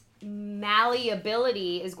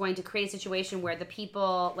malleability is going to create a situation where the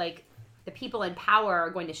people in power are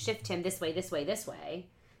going to shift him this way,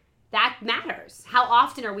 that matters. How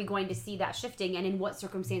often are we going to see that shifting, and in what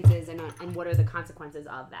circumstances, and what are the consequences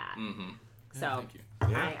of that? Mm-hmm. So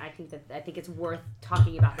I think it's worth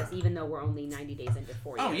talking about this, even though we're only 90 days into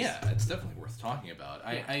 4 years. Oh yeah, it's definitely worth talking about.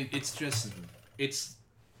 It's just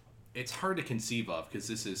it's hard to conceive of because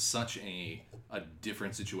this is such a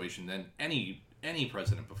different situation than any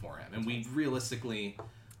president before him, and we realistically,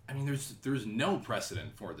 I mean, there's no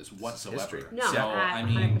precedent for this whatsoever. No, so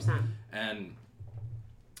 100%. And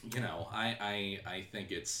I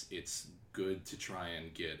think it's good to try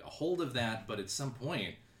and get a hold of that, but at some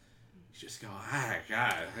point, you just go,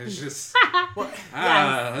 God, it's just,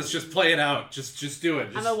 let's just play it out. Just do it.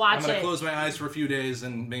 I'm gonna watch it. I'm gonna close my eyes for a few days,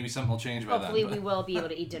 and maybe something will change by then. Hopefully, we will be able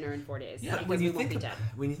to eat dinner in 4 days. Yeah, when you think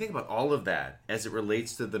about all of that as it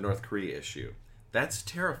relates to the North Korea issue, that's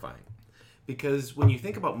terrifying. Because when you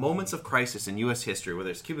think about moments of crisis in U.S. history, whether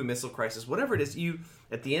it's Cuban Missile Crisis, whatever it is,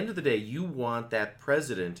 at the end of the day, you want that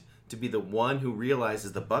president to be the one who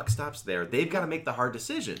realizes the buck stops there. They've got to make the hard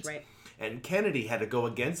decisions. Right. And Kennedy had to go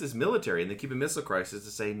against his military in the Cuban Missile Crisis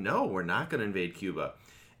to say, no, we're not going to invade Cuba.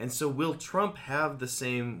 And so will Trump have the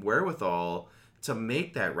same wherewithal to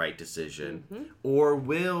make that right decision? Mm-hmm. Or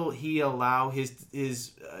will he allow his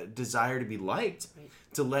desire to be liked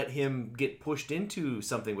to let him get pushed into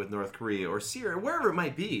something with North Korea or Syria, wherever it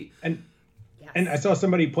might be? And I saw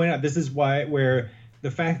somebody point out this is where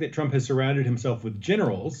the fact that Trump has surrounded himself with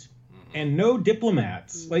generals and no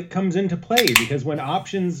diplomats comes into play, because when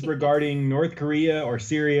options regarding North Korea or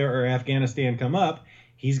Syria or Afghanistan come up,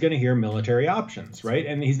 he's going to hear military options, right?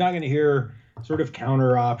 And he's not going to hear sort of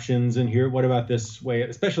counter options and hear, what about this way,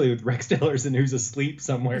 especially with Rex Tillerson, who's asleep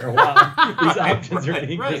somewhere while these options are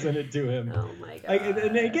being presented to him. Oh my God.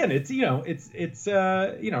 And again, it's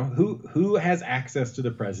who has access to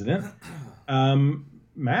the president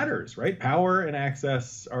matters, right? Power and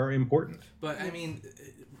access are important. But I mean,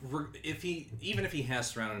 even if he has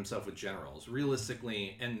surrounded himself with generals,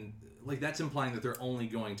 realistically, and that's implying that they're only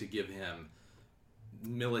going to give him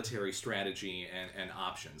military strategy and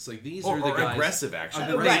options. Like these are the guys, aggressive action.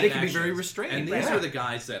 aggressive They can be actions. very restrained. And these are the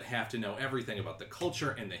guys that have to know everything about the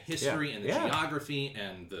culture and the history and the geography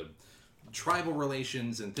and the tribal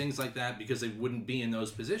relations and things like that, because they wouldn't be in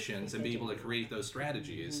those positions and be able to create those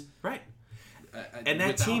strategies. Right. And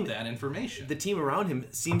that without team, that information. the team around him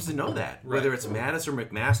seems to know that. Right. Whether it's Mattis or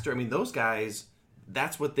McMaster, I mean, those guys,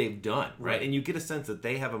 that's what they've done, right? And you get a sense that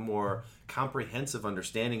they have a more comprehensive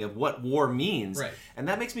understanding of what war means. Right. And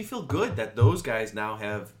that makes me feel good that those guys now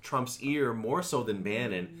have Trump's ear more so than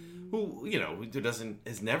Bannon, who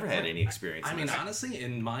has never had any experience. I in mean, this. honestly,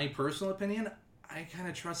 in my personal opinion, I kind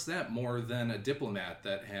of trust that more than a diplomat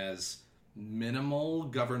that has minimal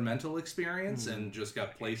governmental experience and just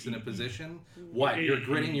got placed in a position. What? You're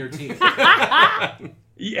gritting your teeth.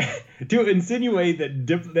 Yeah, to insinuate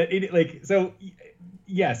that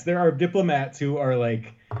yes, there are diplomats who are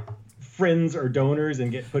like friends or donors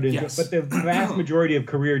and get put into, but the vast majority of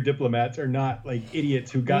career diplomats are not like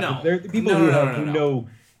idiots who got. They're the people who know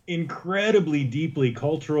incredibly deeply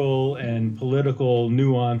cultural and political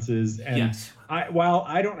nuances. And while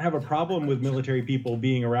I don't have a problem with military people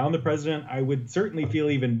being around the president, I would certainly feel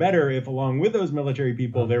even better if, along with those military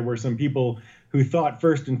people, there were some people who thought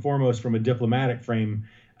first and foremost from a diplomatic frame.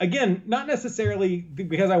 Again, not necessarily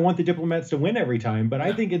because I want the diplomats to win every time, but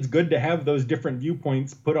I think it's good to have those different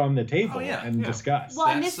viewpoints put on the table and discussed. Well,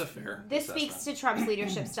 and That's a fair this assessment. speaks to Trump's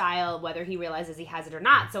leadership style, whether he realizes he has it or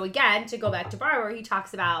not. So again, to go back to Barber, he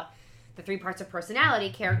talks about the 3 parts of personality: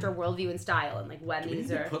 character, worldview, and style. And like when Do we these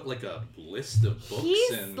need to are, put like a list of books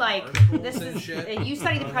he's and like, articles this and is shit you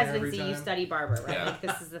study the on there every presidency, you time? study Barber, right? Yeah. Like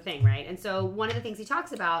this is the thing, right? And so one of the things he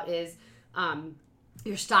talks about is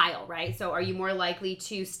your style, right? So are you more likely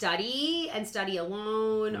to study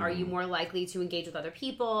alone? Are you more likely to engage with other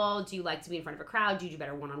people? Do you like to be in front of a crowd? Do you do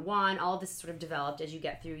better one-on-one? All of this is sort of developed as you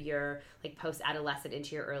get through your like post-adolescent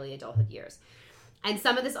into your early adulthood years. And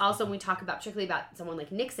some of this also, when we talk about, particularly about someone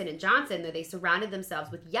like Nixon and Johnson, that they surrounded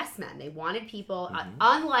themselves with yes men. They wanted people,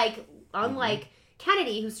 unlike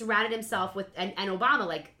Kennedy, who surrounded himself with, and Obama,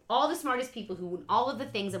 like all the smartest people who, all of the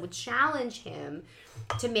things that would challenge him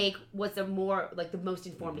to make what's a more, like the most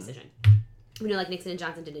informed decision. We know like Nixon and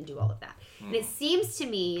Johnson didn't do all of that. And it seems to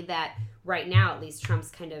me that right now, at least, Trump's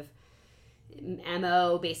kind of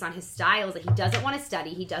MO based on his style is that he doesn't want to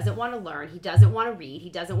study, he doesn't want to learn, he doesn't want to read, he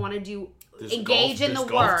doesn't want to engage in the work. There's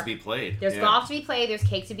golf to be played. There's golf to be played, there's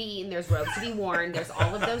cake to be eaten, there's robes to be worn, there's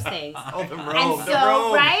all of those things. Oh, the robe, And the so,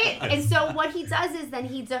 robe. right? And so what he does is then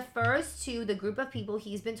he defers to the group of people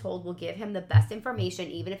he's been told will give him the best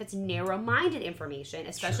information, even if it's narrow-minded information,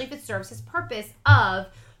 especially if it serves his purpose of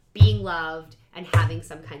being loved and having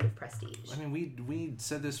some kind of prestige. I mean, we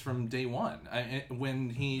said this from day one.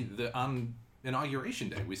 When on Inauguration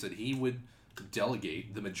Day, we said he would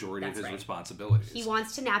delegate the majority of his responsibilities. He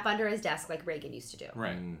wants to nap under his desk like Reagan used to do.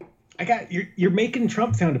 Right. You're making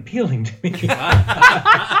Trump sound appealing to me. Not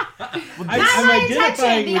my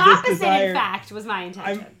intention. The opposite, in fact, was my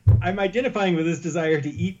intention. I'm identifying with this desire to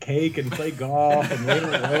eat cake and play golf and wait in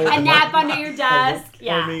a row and nap under your desk.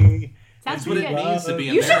 Yeah. Sounds That's what it means to be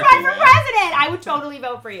You American. should run for president. I would totally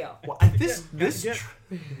vote for you. Well, this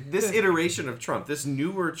iteration of Trump, this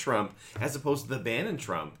newer Trump, as opposed to the Bannon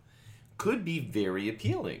Trump, could be very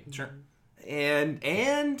appealing. Sure.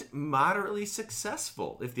 And moderately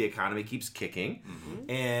successful if the economy keeps kicking,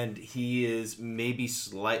 and he is maybe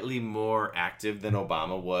slightly more active than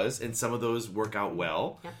Obama was, and some of those work out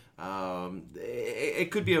well. Yeah.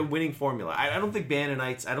 It could be a winning formula. I don't think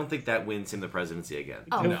Bannonites. I don't think that wins him the presidency again.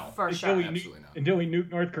 Oh, No. for sure. Absolutely not. Until we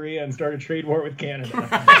nuke North Korea and start a trade war with Canada.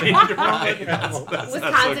 Right. That's not so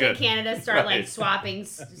Wisconsin good. and Canada start like Right. swapping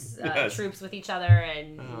Yes. troops with each other,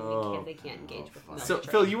 and they can't engage with military. So,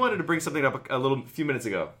 Phil, you wanted to bring something up a few minutes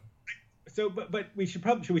ago. So, but we should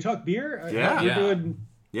we talk beer? Yeah. We're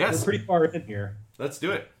Yes, pretty far in here. let's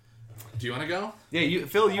do it. Do you want to go? Yeah,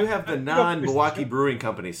 Phil, you have the non-Milwaukee Brewing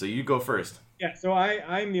Company, so you go first. Yeah, so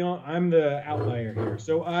I'm the outlier here.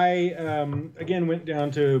 So I again went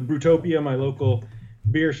down to Brewtopia, my local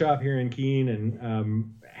beer shop here in Keene,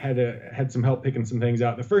 and had some help picking some things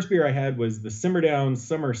out. The first beer I had was the Simmer Down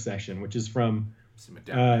Summer Session, which is from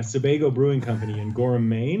Sebago Brewing Company in Gorham,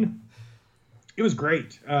 Maine. It was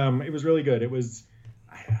great. It was really good. It was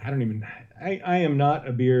I am not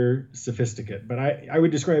a beer sophisticate, but I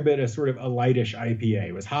would describe it as sort of a lightish IPA.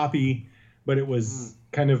 It was hoppy, but it was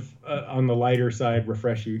kind of on the lighter side,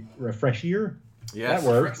 refreshier. Yes. That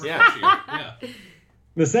works. Yeah.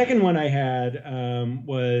 The second one I had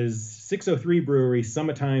was 603 Brewery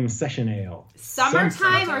Summertime Session Ale.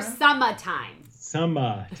 Summertime or summertime?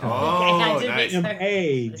 Summa. Okay, I Oh, did nice. make sure.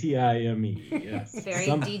 Matime. Yes. Very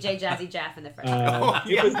Summa. DJ Jazzy Jaff in the French.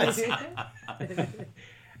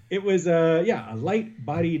 It was a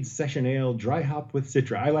light-bodied session ale, dry hop with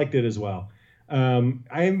Citra. I liked it as well.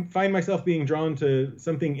 I find myself being drawn to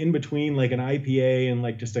something in between, like an IPA and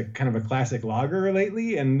like just a kind of a classic lager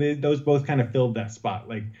lately, and those both kind of filled that spot.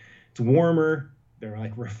 Like it's warmer, they're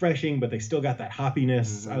like refreshing, but they still got that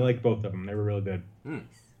hoppiness. I like both of them. They were real good.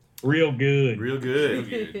 Real good. Real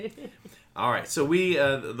good. All right, so we,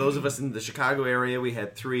 those of us in the Chicago area, we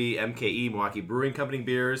had 3 MKE Milwaukee Brewing Company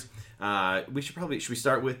beers. Should we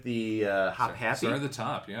start with the Hop Happy? Start at the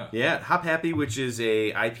top, yeah. Yeah, Hop Happy, which is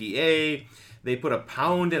a IPA. They put 1.5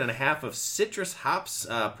 pounds of citrus hops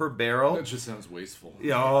per barrel. That just sounds wasteful.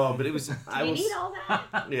 Yeah, but it was. Do you need all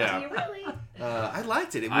that? Yeah. Do you really? I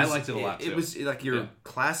liked it. I liked it a lot, It too. was like your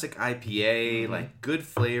classic IPA, like good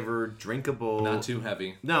flavor, drinkable. Not too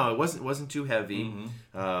heavy. No, it wasn't too heavy.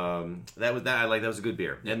 That was a good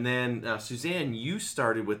beer. Yeah. And then Suzanne, you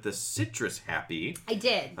started with the Citrus Happy. I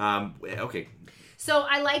did. Okay. So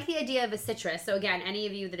I like the idea of a citrus. So again, any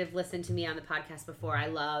of you that have listened to me on the podcast before, I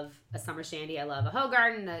love a summer shandy. I love a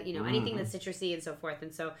Hoegaarden, anything that's citrusy and so forth.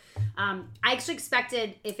 And so I actually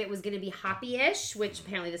expected if it was going to be hoppy-ish, which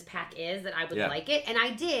apparently this pack is, that I would like it. And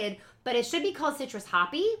I did, but it should be called Citrus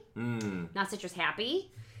Hoppy, not Citrus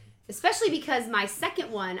Happy. Especially because my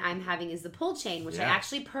second one I'm having is the pull chain, which I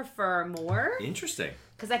actually prefer more. Interesting.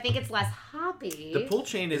 Because I think it's less hoppy. The pull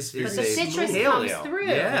chain is but a the citrus pale comes ale. through.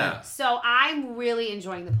 Yeah. So I'm really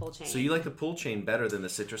enjoying the pull chain. So you like the pull chain better than the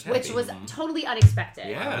Citrus Happy. which was totally unexpected.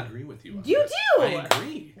 Yeah. I agree with you. On You that. do? I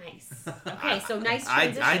agree. Nice. Okay, so nice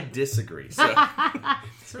transition. I disagree. So.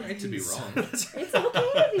 It's all right to be wrong. It's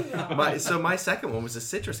okay to be wrong. My second one was a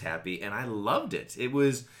Citrus Happy, and I loved it.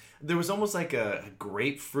 There was almost like a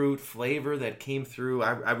grapefruit flavor that came through.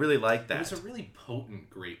 I really liked that. It was a really potent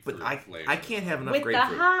grapefruit but flavor. I can't have enough With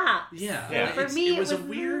grapefruit. the hops. Yeah, Yeah. like, For me, it was a was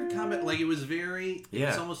weird comment. Like it was very, it was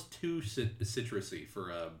Yeah. almost too citrusy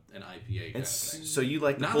for an IPA kind of thing. So you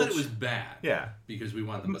like the Not pull that it was bad. Yeah. because we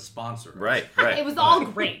want them to sponsor us. Right. It was all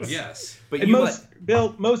great. Yes, But And you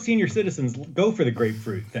most senior citizens go for the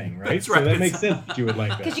grapefruit thing, right? That's right. So that makes sense that you would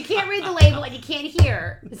like Because that. you can't read the label and you can't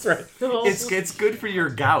hear. That's right. So- it's good for your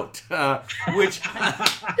gout, which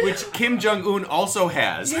Kim Jong Un also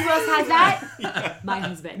has. You know who else has that? My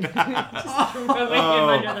husband. Just throwing him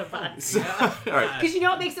under the bus. So, all right. Because you know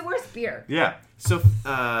what makes it worse? Beer. Yeah. So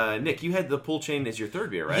Nick, you had the pull chain as your third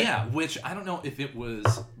beer, right? Yeah, which I don't know if it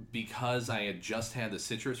was because I had just had the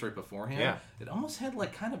citrus right beforehand. Yeah. It almost had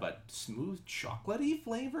like kind of a smooth chocolatey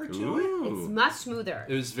flavor to Ooh. It's much smoother.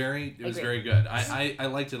 it. It was very Agree. good. I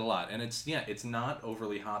liked it a lot, and it's not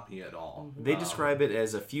overly hoppy at all. They describe it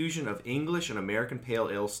as a fusion of English and American pale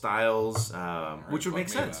ale styles, which would make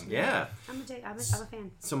fuck me sense. then. Yeah. I'm a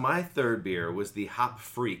fan. So my third beer was the Hop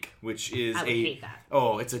Freak, which is I would hate that.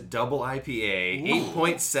 it's a double IPA,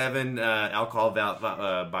 8.7 alcohol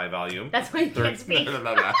by volume. That's why you can't speak.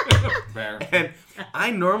 Fair. And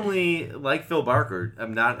I normally, like Phil Barker,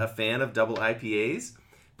 I'm not a fan of double IPAs,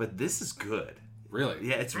 but this is good. Really?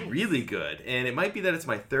 Yeah, it's Nice. really good. And it might be that it's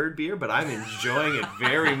my third beer, but I'm enjoying it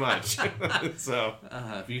very much. So,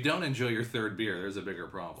 If you don't enjoy your third beer, there's a bigger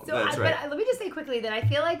problem. So, That's right. but let me just say quickly that I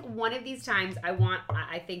feel like one of these times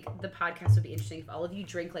I think the podcast would be interesting if all of you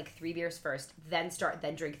drink like 3 beers first, then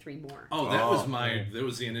drink 3 more. That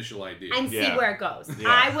was the initial idea. And see Yeah. where it goes. Yeah.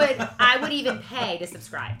 I would even pay to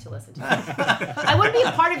subscribe to listen to it. I wouldn't be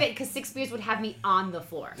a part of it because 6 beers would have me on the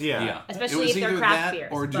floor. yeah. Yeah. Especially it was if they're either craft that beers,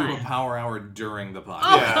 or do but- a power hour during the podcast.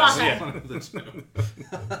 Oh, Yeah. God. Yeah. One of the two.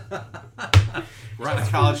 We're on a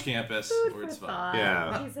college campus Food where for it's fun. thought.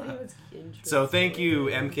 Yeah. He said he was interested. So thank you,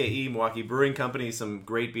 MKE Milwaukee Brewing Company. Some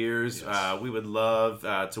great beers. Yes. We would love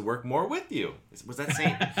to work more with you. Was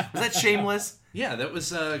that shameless? Yeah, that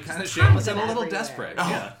was kind of Tons shameless of and a little everywhere. desperate. Oh,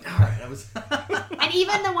 Yeah. all right. I was. And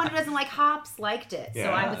even the one who doesn't like hops liked it. So Yeah,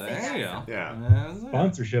 I would say there you that. go. Yeah.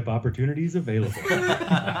 Sponsorship opportunities available.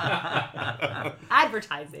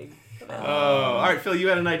 Advertising. Oh, all right, Phil. You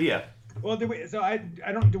had an idea. Well, I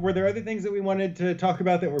don't. Were there other things that we wanted to talk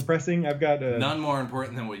about that were pressing? I've got None more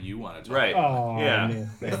important than what you wanted to. Right. Oh, Yeah.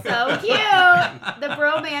 no. So cute. The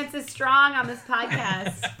bromance is strong on this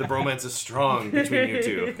podcast. The bromance is strong between you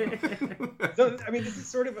two. So, I mean,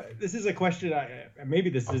 this is a question. Maybe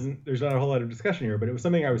this isn't. There's not a whole lot of discussion here, but it was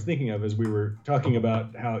something I was thinking of as we were talking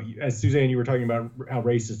about how, as Suzanne, you were talking about how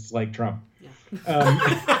racists like Trump.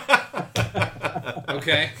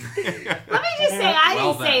 Okay. Let me just say, I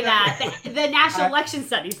Well didn't say that. The National Election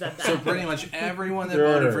Study said that. So pretty much everyone that Sure,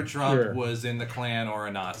 voted for Trump sure. was in the Klan or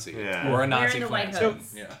a Nazi. Yeah. Or a Nazi Wearing the white Klansman.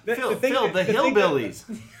 hoods. Yeah. Phil, the thing that- hillbillies.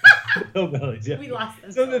 Hillbillies, yeah. We lost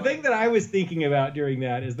them. So the thing that I was thinking about during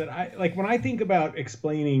that is that when I think about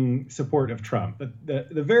explaining support of Trump,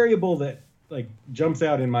 the variable that like jumps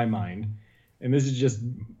out in my mind, and this is just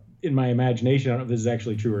in my imagination, I don't know if this is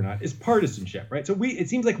actually true or not, is partisanship, right? So it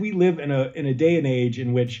seems like we live in a day and age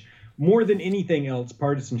in which more than anything else,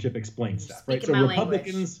 partisanship explains stuff, right? So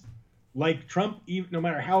Republicans like Trump, even, no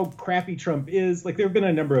matter how crappy Trump is, like there have been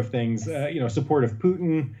a number of things, support of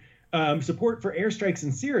Putin, support for airstrikes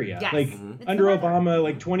in Syria. Yes. Like under Obama,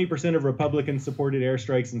 like 20% of Republicans supported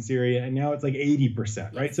airstrikes in Syria, and now it's like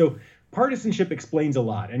 80%, right? So partisanship explains a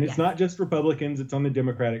lot, and it's not just Republicans, it's on the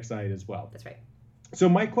Democratic side as well. That's right. So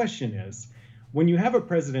my question is, when you have a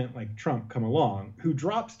president like Trump come along, who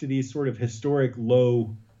drops to these sort of historic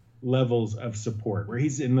low levels of support, where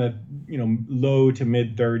he's in the low to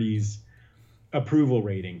mid 30s approval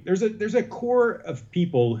rating, there's a core of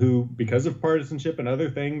people who, because of partisanship and other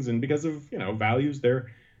things, and because of values, they're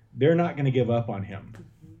not going to give up on him.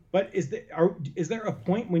 But is there a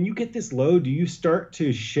point when you get this low, do you start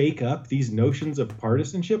to shake up these notions of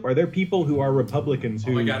partisanship? Are there people who are Republicans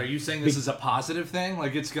who... Oh my God, are you saying this is a positive thing?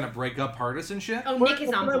 Like it's going to break up partisanship? Oh, Nick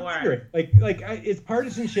is on board. Is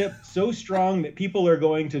partisanship so strong that people are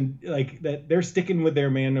going to, that they're sticking with their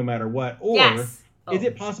man no matter what? Or is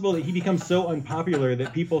it possible that he becomes so unpopular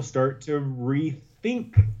that people start to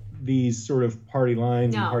rethink these sort of party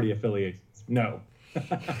lines and party affiliations? No.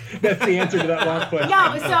 That's the answer to that long question.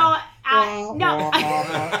 No, so no.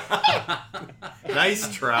 Nice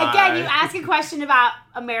try. Again, you ask a question about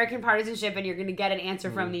American partisanship, and you're going to get an answer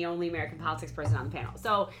from the only American politics person on the panel.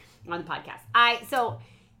 So on the podcast,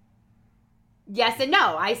 yes and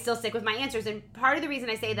no. I still stick with my answers, and part of the reason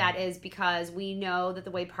I say that is because we know that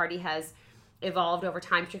the way party has evolved over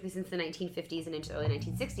time, particularly since the 1950s and into the early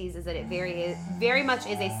 1960s, is that it very much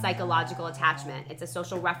is a psychological attachment. It's a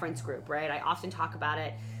social reference group, right? I often talk about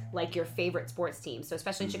it like your favorite sports team. So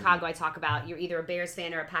especially in Chicago, I talk about you're either a Bears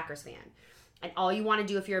fan or a Packers fan. And all you want to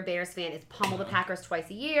do if you're a Bears fan is pummel the Packers twice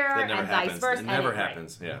a year, and vice versa. It never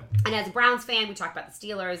happens, yeah. And as a Browns fan, we talk about the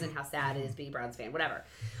Steelers and how sad it is being a Browns fan, whatever.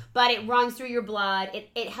 But it runs through your blood.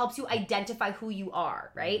 It helps you identify who you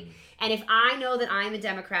are, right? And if I know that I'm a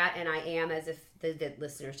Democrat, and I am, as if the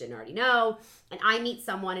listeners didn't already know, and I meet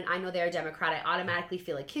someone and I know they're a Democrat, I automatically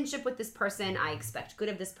feel a kinship with this person. I expect good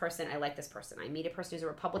of this person. I like this person. I meet a person who's a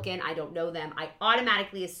Republican. I don't know them. I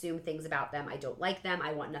automatically assume things about them. I don't like them.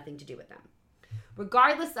 I want nothing to do with them.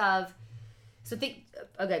 Regardless of... So think,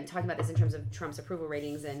 again, talking about this in terms of Trump's approval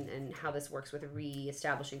ratings and how this works with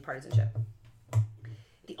reestablishing partisanship.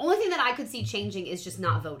 The only thing that I could see changing is just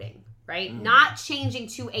not voting, right? Not changing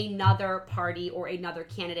to another party or another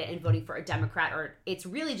candidate and voting for a Democrat, or it's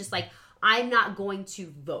really just like, I'm not going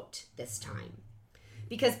to vote this time.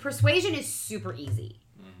 Because persuasion is super easy,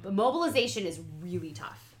 but mobilization is really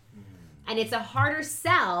tough. And it's a harder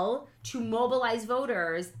sell to mobilize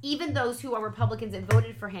voters, even those who are Republicans that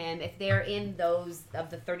voted for him, if they're in those of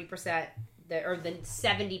the 30% or the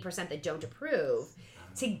 70% that don't approve,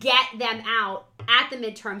 to get them out at the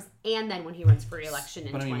midterms and then when he runs for re-election in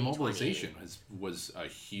 2020. But mobilization was a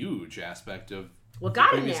huge aspect of what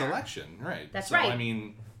got the him previous there. Election, right? That's right. I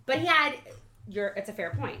mean, but he had. It's a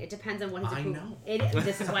fair point. It depends on what his approval. I know.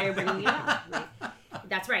 This is why you're bringing it up. Right?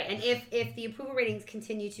 That's right. And if the approval ratings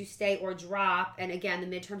continue to stay or drop, and again, the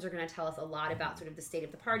midterms are going to tell us a lot about sort of the state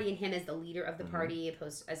of the party and him as the leader of the party,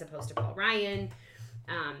 as opposed to Paul Ryan.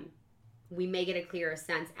 We may get a clearer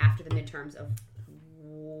sense after the midterms of.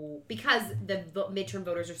 Because the midterm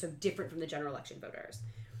voters are so different from the general election voters,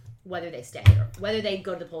 whether they stay or whether they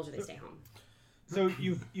go to the polls or they stay home. So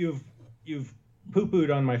you've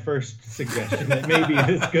poo-pooed on my first suggestion that maybe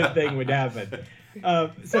this good thing would happen.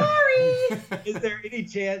 Sorry. Is there any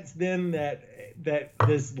chance then that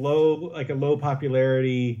this low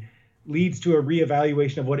popularity leads to a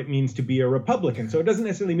reevaluation of what it means to be a Republican? So it doesn't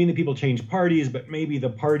necessarily mean that people change parties, but maybe the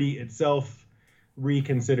party itself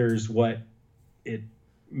reconsiders what it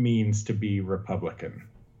means to be Republican.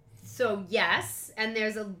 So yes, and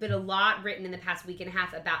there's been a lot written in the past week and a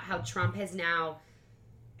half about how Trump is now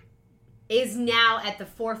at the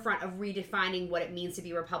forefront of redefining what it means to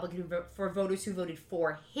be Republican for voters who voted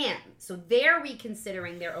for him. So they're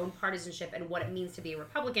reconsidering their own partisanship and what it means to be a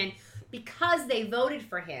Republican because they voted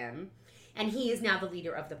for him, and he is now the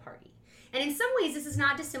leader of the party. And in some ways, this is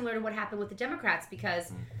not dissimilar to what happened with the Democrats,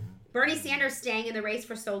 because Bernie Sanders staying in the race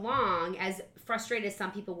for so long, as frustrated as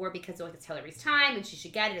some people were because it's Hillary's time and she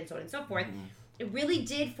should get it and so on and so forth, it really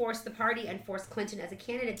did force the party and force Clinton as a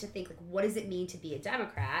candidate to think, what does it mean to be a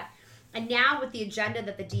Democrat? And now with the agenda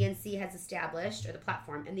that the DNC has established, or the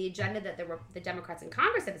platform, and the agenda that the Democrats in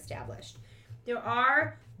Congress have established, there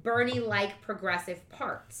are Bernie-like progressive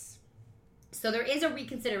parts. So there is a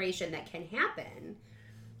reconsideration that can happen.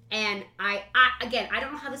 And I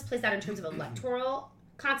don't know how this plays out in terms of electoral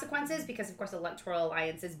consequences, because of course electoral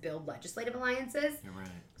alliances build legislative alliances. You're right.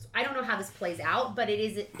 So I don't know how this plays out, but it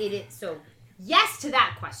is so yes to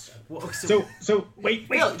that question. Well, So wait,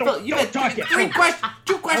 Phil, don't had talk yet.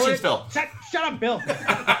 two questions, Phil. Shut up, Bill. Fight!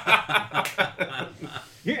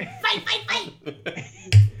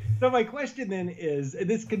 So my question then is, and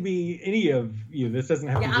this could be any of you. This doesn't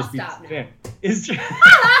have to Yeah, just I'll be stop now. Stan.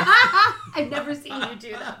 I've never seen you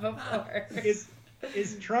do that before.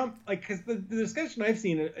 Is Trump, like, because the discussion I've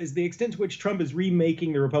seen is the extent to which Trump is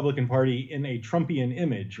remaking the Republican Party in a Trumpian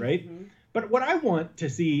image, right? Mm-hmm. But what I want to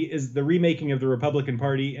see is the remaking of the Republican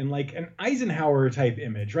Party in like an Eisenhower type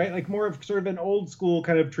image, right? Like more of sort of an old school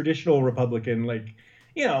kind of traditional Republican, like,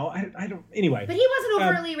 I don't, anyway. But he wasn't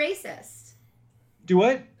overtly racist. Do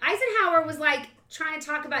what? Eisenhower was like trying to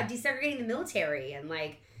talk about desegregating the military and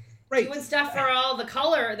like Right. doing stuff for all the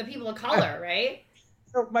people of color, right?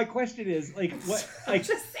 So my question is, like, what, like,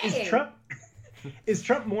 Just saying. is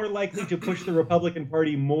Trump more likely to push the Republican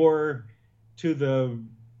Party more to the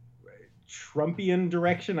Trumpian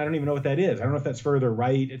direction? I don't even know what that is. I don't know if that's further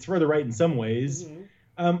right. It's further right in some ways.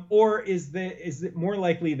 Mm-hmm. Or is it more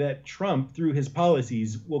likely that Trump, through his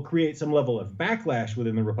policies, will create some level of backlash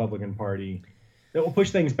within the Republican Party that will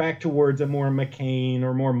push things back towards a more McCain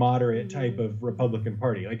or more moderate type of Republican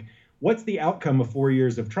Party? Like, what's the outcome of 4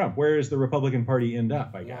 years of Trump? Where does the Republican Party end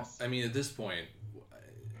up, I guess? Well, I mean, at this point,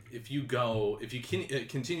 if you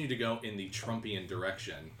continue to go in the Trumpian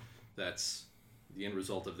direction, that's the end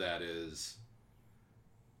result of that is,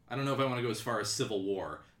 I don't know if I want to go as far as civil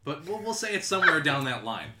war, but we'll say it's somewhere down that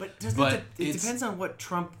line. But it depends on what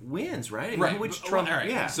Trump wins, right? Right. Which Trump? All right.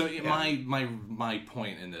 Yeah. So yeah. my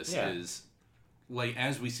point in this is, like,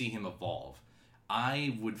 as we see him evolve,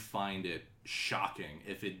 I would find it shocking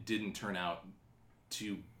if it didn't turn out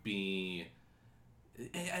to be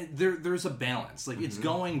there's a balance. Like, it's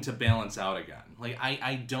going to balance out again. Like,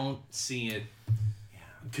 I don't see it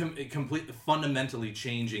completely fundamentally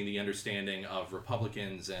changing the understanding of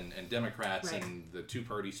Republicans and Democrats and the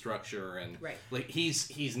two-party structure, and like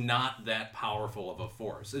he's not that powerful of a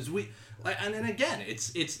force as we, and then again,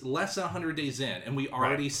 it's less than 100 days in, and we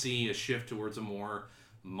already see a shift towards a more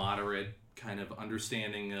moderate kind of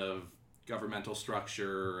understanding of governmental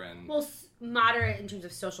structure and moderate in terms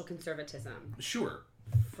of social conservatism. Sure,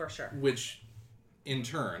 for sure. Which in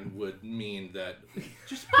turn would mean that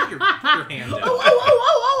just put your hand down.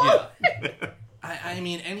 Yeah. I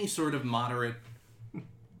mean, any sort of moderate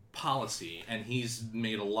policy, and he's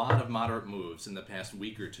made a lot of moderate moves in the past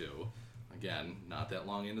week or two. Again, not that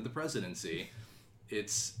long into the presidency.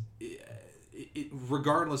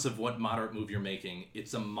 Regardless of what moderate move you're making,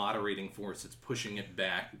 it's a moderating force. It's pushing it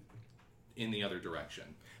back in the other direction.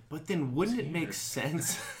 But then wouldn't it make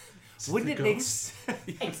sense? Wouldn't it make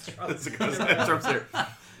Thanks, Charles.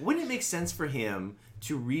 Wouldn't it make sense for him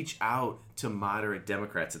to reach out to moderate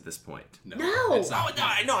Democrats at this point? No. It's not.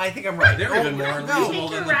 No, I think I'm right. They're even more unreasonable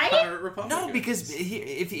than the moderate Republicans. No, because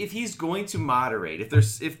if he's going to moderate,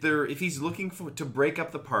 if he's looking to break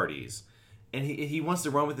up the parties, and he wants to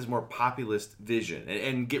run with his more populist vision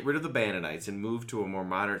and get rid of the Bannonites and move to a more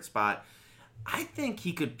moderate spot, I think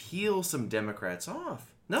he could peel some Democrats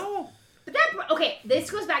off. No. But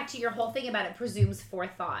this goes back to your whole thing about it presumes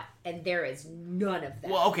forethought, and there is none of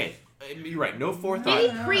that. Well, okay, you're right. No forethought.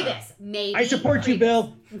 Maybe Priebus. Maybe I support you,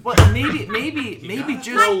 Bill. Well, maybe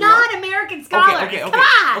just my non-American scholar.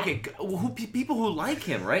 Okay. People who like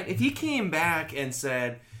him, right? If he came back and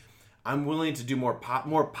said, "I'm willing to do more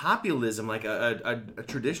populism, like a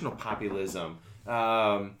traditional populism,"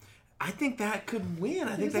 I think that could win.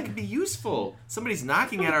 I think that could be useful. Somebody's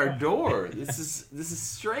knocking at our door. This is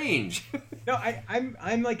strange. No,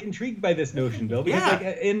 I'm like intrigued by this notion, Bill, because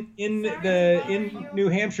like in New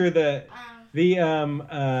Hampshire the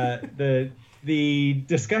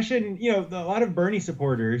discussion, a lot of Bernie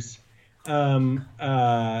supporters,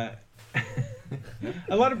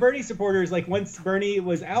 like once Bernie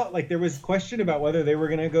was out, like there was question about whether they were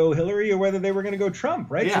going to go Hillary or whether they were going to go Trump,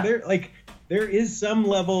 right? Yeah. So there is some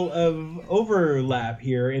level of overlap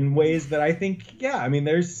here in ways that I think,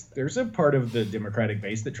 there's a part of the Democratic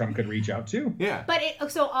base that Trump could reach out to. Yeah.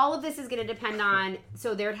 But so all of this is going to depend on,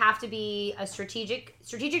 so there'd have to be a strategic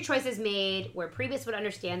choices made where Priebus would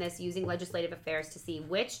understand this using legislative affairs to see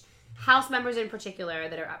which House members in particular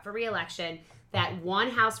that are up for re-election that won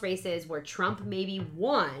House races where Trump maybe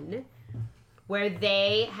won where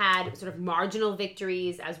they had sort of marginal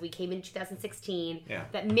victories as we came in 2016,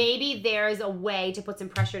 that maybe there's a way to put some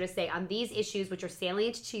pressure to say on these issues which are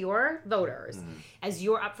salient to your voters as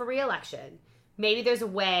you're up for re-election, maybe there's a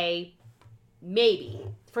way,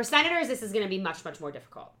 for senators this is going to be much, much more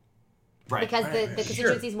difficult. Because the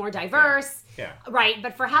constituency is more diverse. Yeah. Right,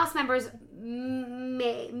 but for House members,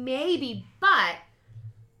 maybe, but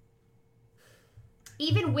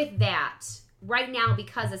even with that, right now,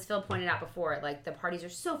 because as Phil pointed out before, like the parties are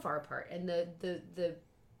so far apart and the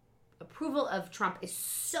approval of Trump is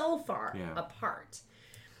so far apart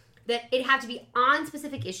that it had to be on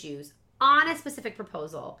specific issues, on a specific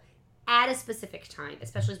proposal, at a specific time,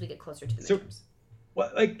 especially as we get closer to the midterms.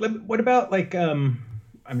 What about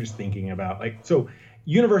I'm just thinking about so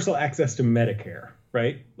universal access to Medicare,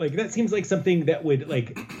 right? Like that seems like something that would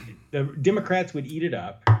the Democrats would eat it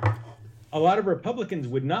up. A lot of Republicans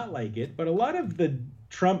would not like it, but a lot of the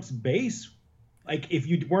Trump's base, if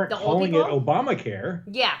you weren't calling it Obamacare,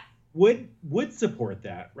 would support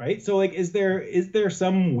that, right? So is there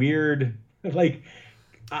some weird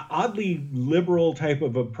oddly liberal type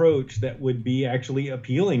of approach that would be actually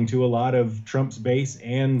appealing to a lot of Trump's base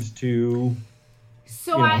and to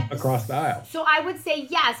across the aisle? So I would say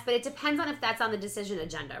yes, but it depends on if that's on the decision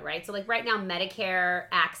agenda, right? So right now, Medicare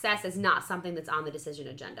access is not something that's on the decision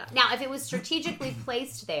agenda. Now, if it was strategically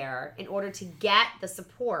placed there in order to get the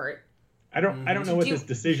support, I don't know what this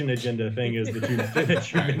decision agenda thing is that you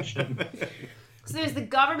mentioned. So there's the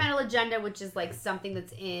governmental agenda, which is something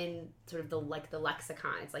that's in sort of the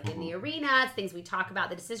lexicon. It's in the arena, it's things we talk about.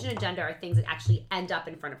 The decision agenda are things that actually end up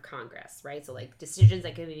in front of Congress, right? So decisions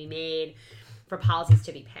that can be made for policies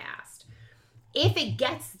to be passed. If it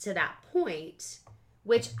gets to that point,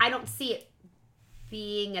 which I don't see it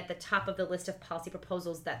being at the top of the list of policy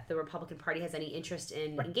proposals that the Republican Party has any interest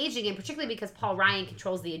in engaging in, particularly because Paul Ryan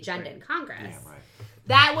controls the agenda in Congress.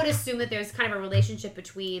 That would assume that there's kind of a relationship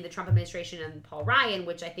between the Trump administration and Paul Ryan,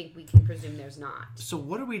 which I think we can presume there's not. So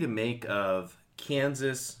what are we to make of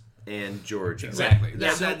Kansas and Georgia? Exactly.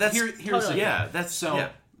 Right?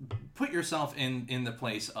 Put yourself in the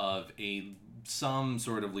place of some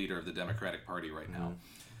sort of leader of the Democratic Party right now.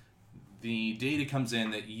 The data comes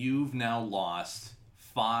in that you've now lost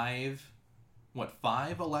five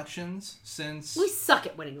elections since... We suck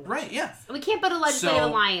at winning elections. Right, yeah. We can't build a legislative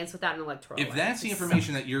alliance without an electoral alliance. If that's the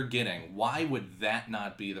information that you're getting, why would that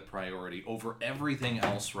not be the priority over everything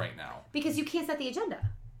else right now? Because you can't set the agenda.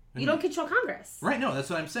 You don't control Congress. Right, no,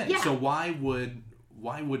 that's what I'm saying. Yeah. So why would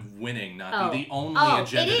winning not be the only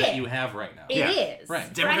agenda that you have right now? It is.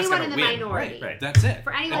 Right. For anyone in the minority. Right. That's it.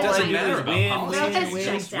 For anyone it doesn't matter about policy. Phil has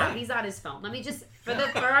checked out. He's on his phone. Let me just, for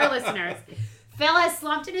our listeners, Phil has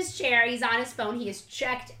slumped in his chair. He's on his phone. He is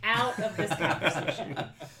checked out of this conversation.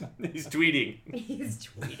 He's tweeting.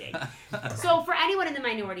 So for anyone in the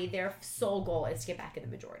minority, their sole goal is to get back in the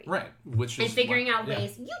majority. Right. And figuring out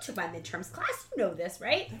ways. You took my midterms class. You know this,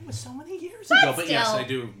 right? That was so many years ago. But yes, I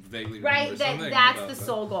do vaguely remember something. That's the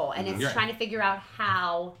sole goal. And it's trying to figure out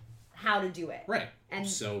how to do it. Right. And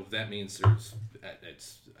so that means there's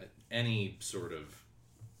any sort of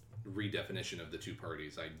redefinition of the two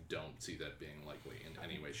parties. I don't see that being likely in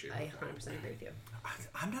any way, shape, or form. I 100% agree with you.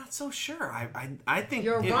 I'm not so sure. I think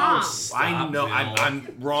you're wrong. I know I'm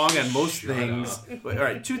wrong on most things. But, all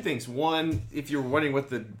right, two things. One, if you're wondering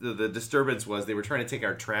what the disturbance was, they were trying to take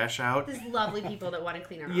our trash out. These lovely people that want to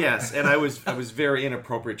clean our Yes, and I was very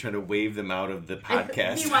inappropriate trying to wave them out of the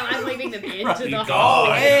podcast. Meanwhile, I'm waving them into the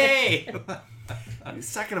hallway. Hey!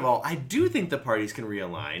 Second of all, I do think the parties can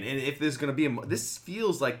realign, and if there's going to be this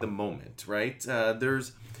feels like the moment, right?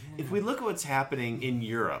 If we look at what's happening in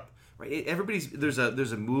Europe, right? There's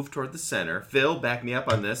a move toward the center. Phil, back me up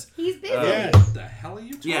on this. He's busy. What the hell are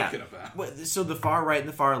you talking about? So the far right and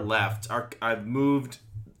the far left I've moved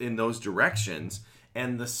in those directions,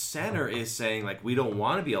 and the center is saying we don't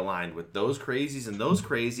want to be aligned with those crazies and those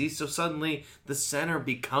crazies. So suddenly the center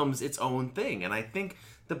becomes its own thing, and I think.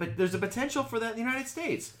 But there's a potential for that in the United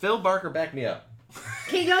States. Phil Barker, back me up.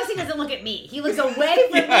 He knows he doesn't look at me. He looks away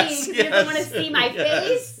from me because he doesn't want to see my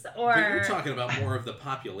face. Or but you're talking about more of the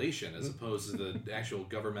population as opposed to the actual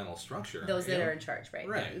governmental structure. Those that are in charge, right?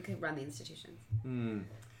 Right. Who can run the institutions.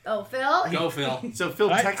 Oh, Phil? Go, Phil. So Phil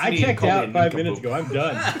texted me. I checked out 5 minutes ago. I'm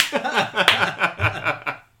done.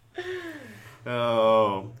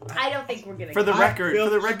 Oh. I don't think we're gonna. For the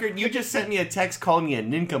record, you just sent me a text calling me a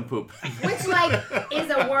nincompoop. Which is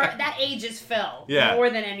a word that ages Phil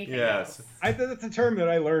more than anything else. I think that's a term that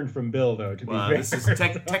I learned from Bill, though. To be fair, this is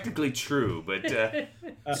technically true, but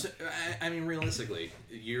so, I mean, realistically,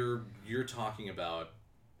 you're talking about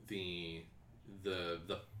the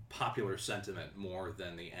popular sentiment more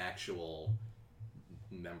than the actual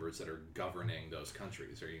members that are governing those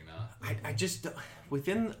countries, are you not? I just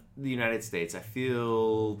within the United States, I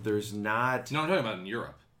feel there's not. No, I'm talking about in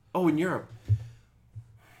Europe. Oh, in Europe.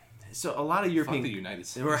 So a lot of European. Fuck the United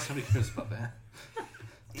States. Right. Somebody cares about that.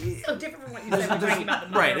 So different from what you said when talking about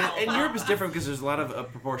the Right, mother and of Europe is different because there's a lot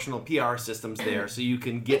of proportional PR systems there, so you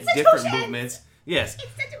can get Institutions! different movements. Yes,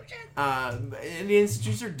 institutions. and the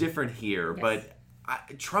institutions are different here, Yes.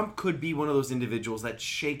 but Trump could be one of those individuals that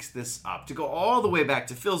shakes this up. To go all the way back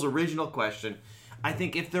to Phil's original question, I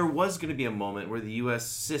think if there was going to be a moment where the U.S.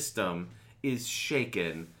 system is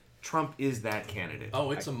shaken, Trump is that candidate.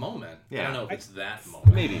 Oh, it's a moment. Yeah. I don't know if it's that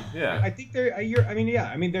moment. Maybe, yeah. I think there.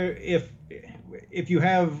 There. If you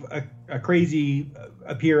have a crazy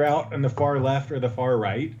appear out on the far left or the far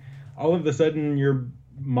right, all of a sudden your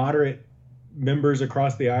moderate members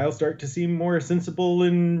across the aisle start to seem more sensible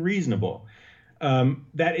and reasonable.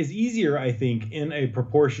 That is easier, I think, in a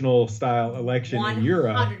proportional style election in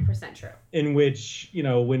Europe. 100% true. In which,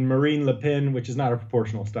 when Marine Le Pen, which is not a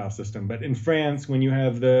proportional style system, but in France, when you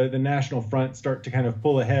have the National Front start to kind of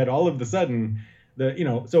pull ahead, all of a sudden,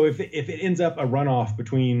 so if it ends up a runoff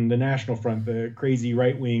between the National Front, the crazy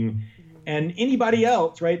right wing, and anybody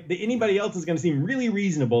else, right? Anybody else is going to seem really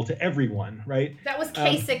reasonable to everyone, right? That was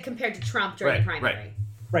Kasich compared to Trump during the primary.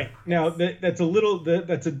 Right. Now, that's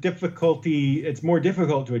a difficulty. It's more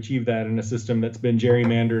difficult to achieve that in a system that's been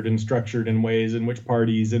gerrymandered and structured in ways in which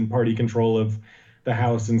parties and party control of the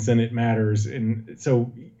House and Senate matters. And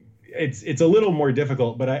so it's a little more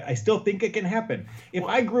difficult, but I still think it can happen. If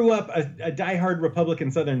I grew up a diehard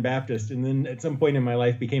Republican Southern Baptist and then at some point in my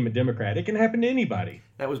life became a Democrat, it can happen to anybody.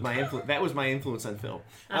 That was my influence on Phil.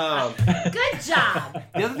 Good job.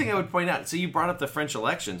 The other thing I would point out, so you brought up the French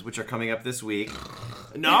elections, which are coming up this week.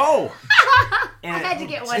 No! I had to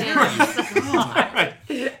get one in.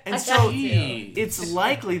 And I so got you. it's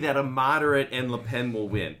likely that a moderate and Le Pen will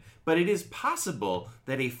win. But it is possible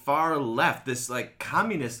that a far left, this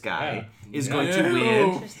communist guy, is going to win,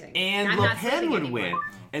 Interesting. and I'm Le not Pen slipping would anymore. win.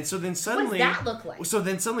 And so then What suddenly, does that look like? So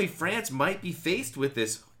then suddenly France might be faced with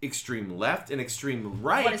this extreme left and extreme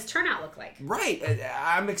right. What does turnout look like? Right,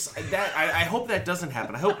 I'm excited. I hope that doesn't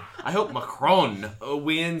happen. I hope Macron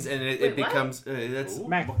wins and it Wait, what? becomes that's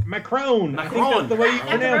Macron. I think Macron. that's the way you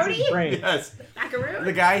pronounce Macaroni? his brain. yes, Macaroon?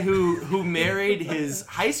 the guy who married his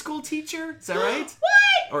high school teacher. Is that right?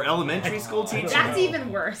 What? Or elementary school teacher? That's even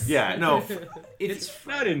worse. Yeah, no. It's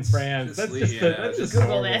Not in France. That's just Google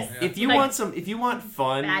horrible. this. If you want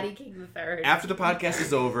fun, Maddie King III. after the podcast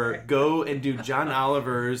is over, go and do John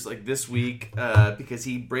Oliver's this week because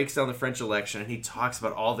he breaks down the French election and he talks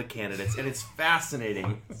about all the candidates and it's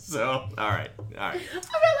fascinating. So, all right. I'm not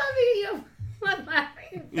laughing at you. I'm laughing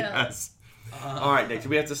at Phil. Yes. All right, Nick. Do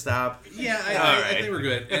we have to stop? Yeah, All I right. think we're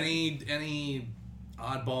good. Any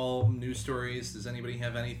oddball news stories? Does anybody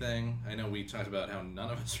have anything? I know we talked about how none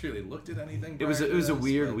of us really looked at anything. It was prior to a this,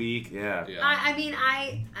 weird but- week. Yeah.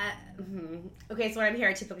 Okay, so when I'm here,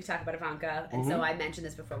 I typically talk about Ivanka, and so I mentioned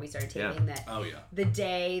this before we started taping that Oh yeah. the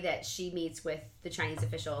day that she meets with the Chinese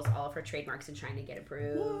officials, all of her trademarks in China get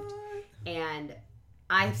approved. And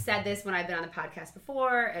I've said this when I've been on the podcast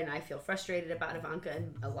before, and I feel frustrated about Ivanka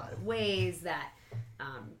in a lot of ways, that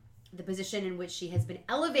the position in which she has been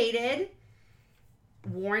elevated,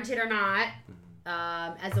 warranted or not,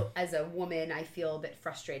 as a woman, I feel a bit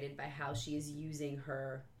frustrated by how she is using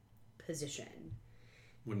her position.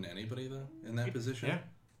 Wouldn't anybody though in that position? Yeah.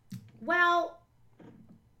 Well,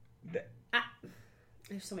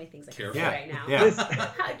 there's so many things I can Careful. say right now.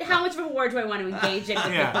 Yeah. How much of a war do I want to engage in with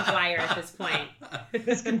Yeah. Nick McGuire at this point?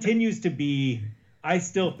 This continues to be, I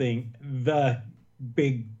still think, the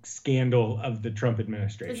big scandal of the Trump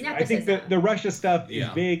administration. It's I think nepotism. the Russia stuff is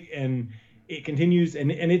Yeah. big and it continues,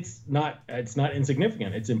 and it's not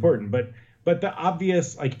insignificant. It's important, but the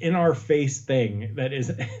obvious, in our face thing that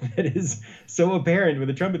is so apparent with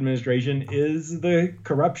the Trump administration is the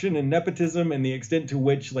corruption and nepotism and the extent to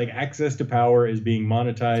which access to power is being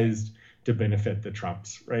monetized to benefit the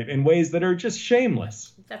Trumps, right? In ways that are just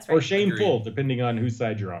shameless. That's right. Or shameful, Agreed. depending on whose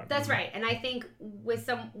side you're on. That's right. And I think with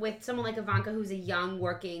someone like Ivanka, who's a young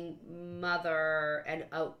working mother, and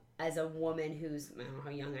as a woman who's, I don't know how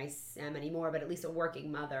young I am anymore, but at least a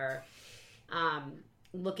working mother,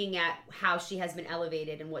 looking at how she has been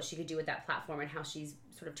elevated and what she could do with that platform and how she's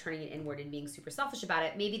sort of turning it inward and being super selfish about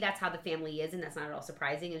it. Maybe that's how the family is, and that's not at all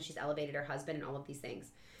surprising, and she's elevated her husband and all of these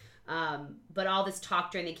things. But all this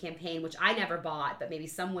talk during the campaign, which I never bought, but maybe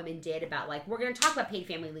some women did, about we're going to talk about paid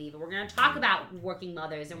family leave, and we're going to talk about working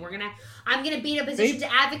mothers, and I'm going to be in a position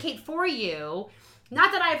to advocate for you.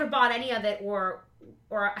 Not that I ever bought any of it or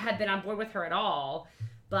have been on board with her at all,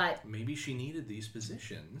 But maybe she needed these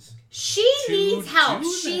positions. she to needs help.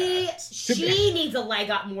 do She that. needs a leg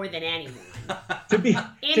up more than anyone. To be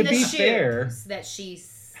In the shoes fair, that she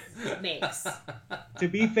makes. to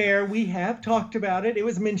be fair, we have talked about it. It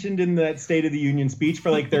was mentioned in that State of the Union speech for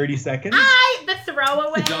like 30 seconds. The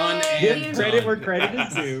throwaway. Done Give and credit done. where credit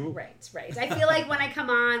is due. Right. I feel like when I come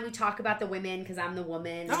on, we talk about the women because I'm the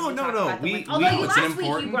woman. No, and no, talk no. about the We- women. Although we- you It's an last week you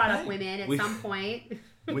important brought up thing. women at We- some point,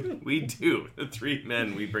 We do. The three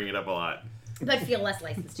men, we bring it up a lot. but feel less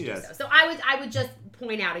licensed to Yes. do so. So I would just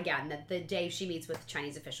point out again that the day she meets with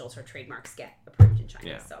Chinese officials, her trademarks get approved in China.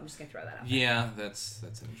 Yeah. So I'm just gonna throw that out. Yeah, that's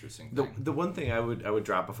an interesting thing. The one thing I would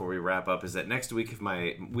drop before we wrap up is that next week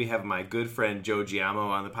we have my good friend Joe Giamo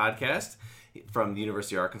on the podcast from the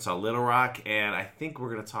University of Arkansas Little Rock, and I think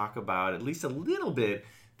we're going to talk about at least a little bit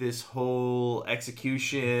this whole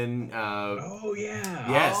execution. Oh yeah.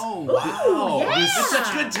 Yes. Oh Ooh, wow! yeah. That's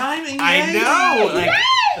such good timing. I Yay! know. Like,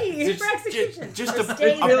 Yay! just- For execution. just For a- state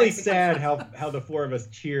It's really execution. sad how the four of us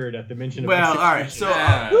cheered at the mention of well, all right. execution. So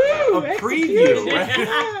Yeah. Woo, a preview,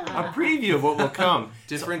 execution. right? A preview of what will come.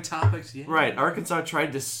 Different topics. Yeah. Right, Arkansas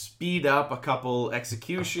tried to speed up a couple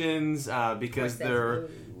executions because Of course, they're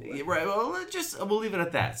that's- right. Well, we'll leave it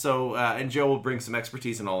at that. So, and Joe will bring some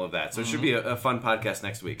expertise in all of that. So it should be a fun podcast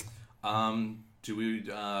next week. Do we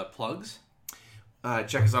plugs?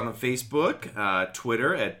 Check us out on Facebook,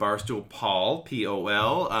 Twitter at Barstool Paul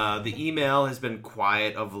POL. The email has been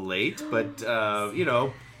quiet of late, but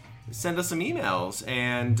send us some emails.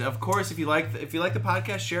 And of course, if you like the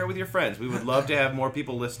podcast, share it with your friends. We would love to have more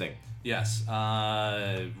people listening. Yes.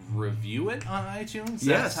 Review it on iTunes. Yes.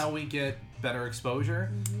 That's how we get better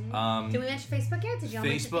exposure. Did we mention Facebook yet? Did you all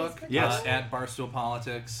mention Facebook, Facebook? Yes. at Barstool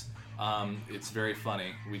Politics. It's very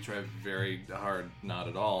funny. We try very hard, not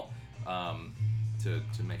at all,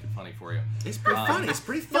 to make it funny for you. It's pretty funny. It's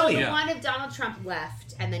pretty No, funny. the Yeah. one of Donald Trump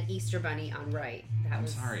left and then Easter Bunny on right. That I'm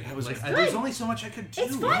was sorry. That was Like, good. there's only so much I could do.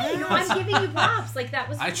 It's funny. No, I'm giving you props. Like that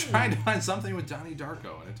was. I funny. tried to find something with Donnie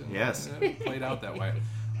Darko, and it didn't. Yes. It played out that way.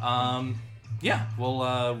 Yeah,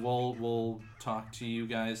 we'll talk to you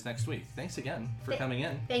guys next week. Thanks again for coming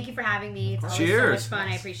in. Thank you for having me. It's always Cheers. so much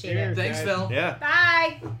fun. I appreciate Cheers. it. Thanks, guys. Phil. Yeah.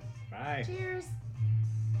 Bye. Bye. Cheers.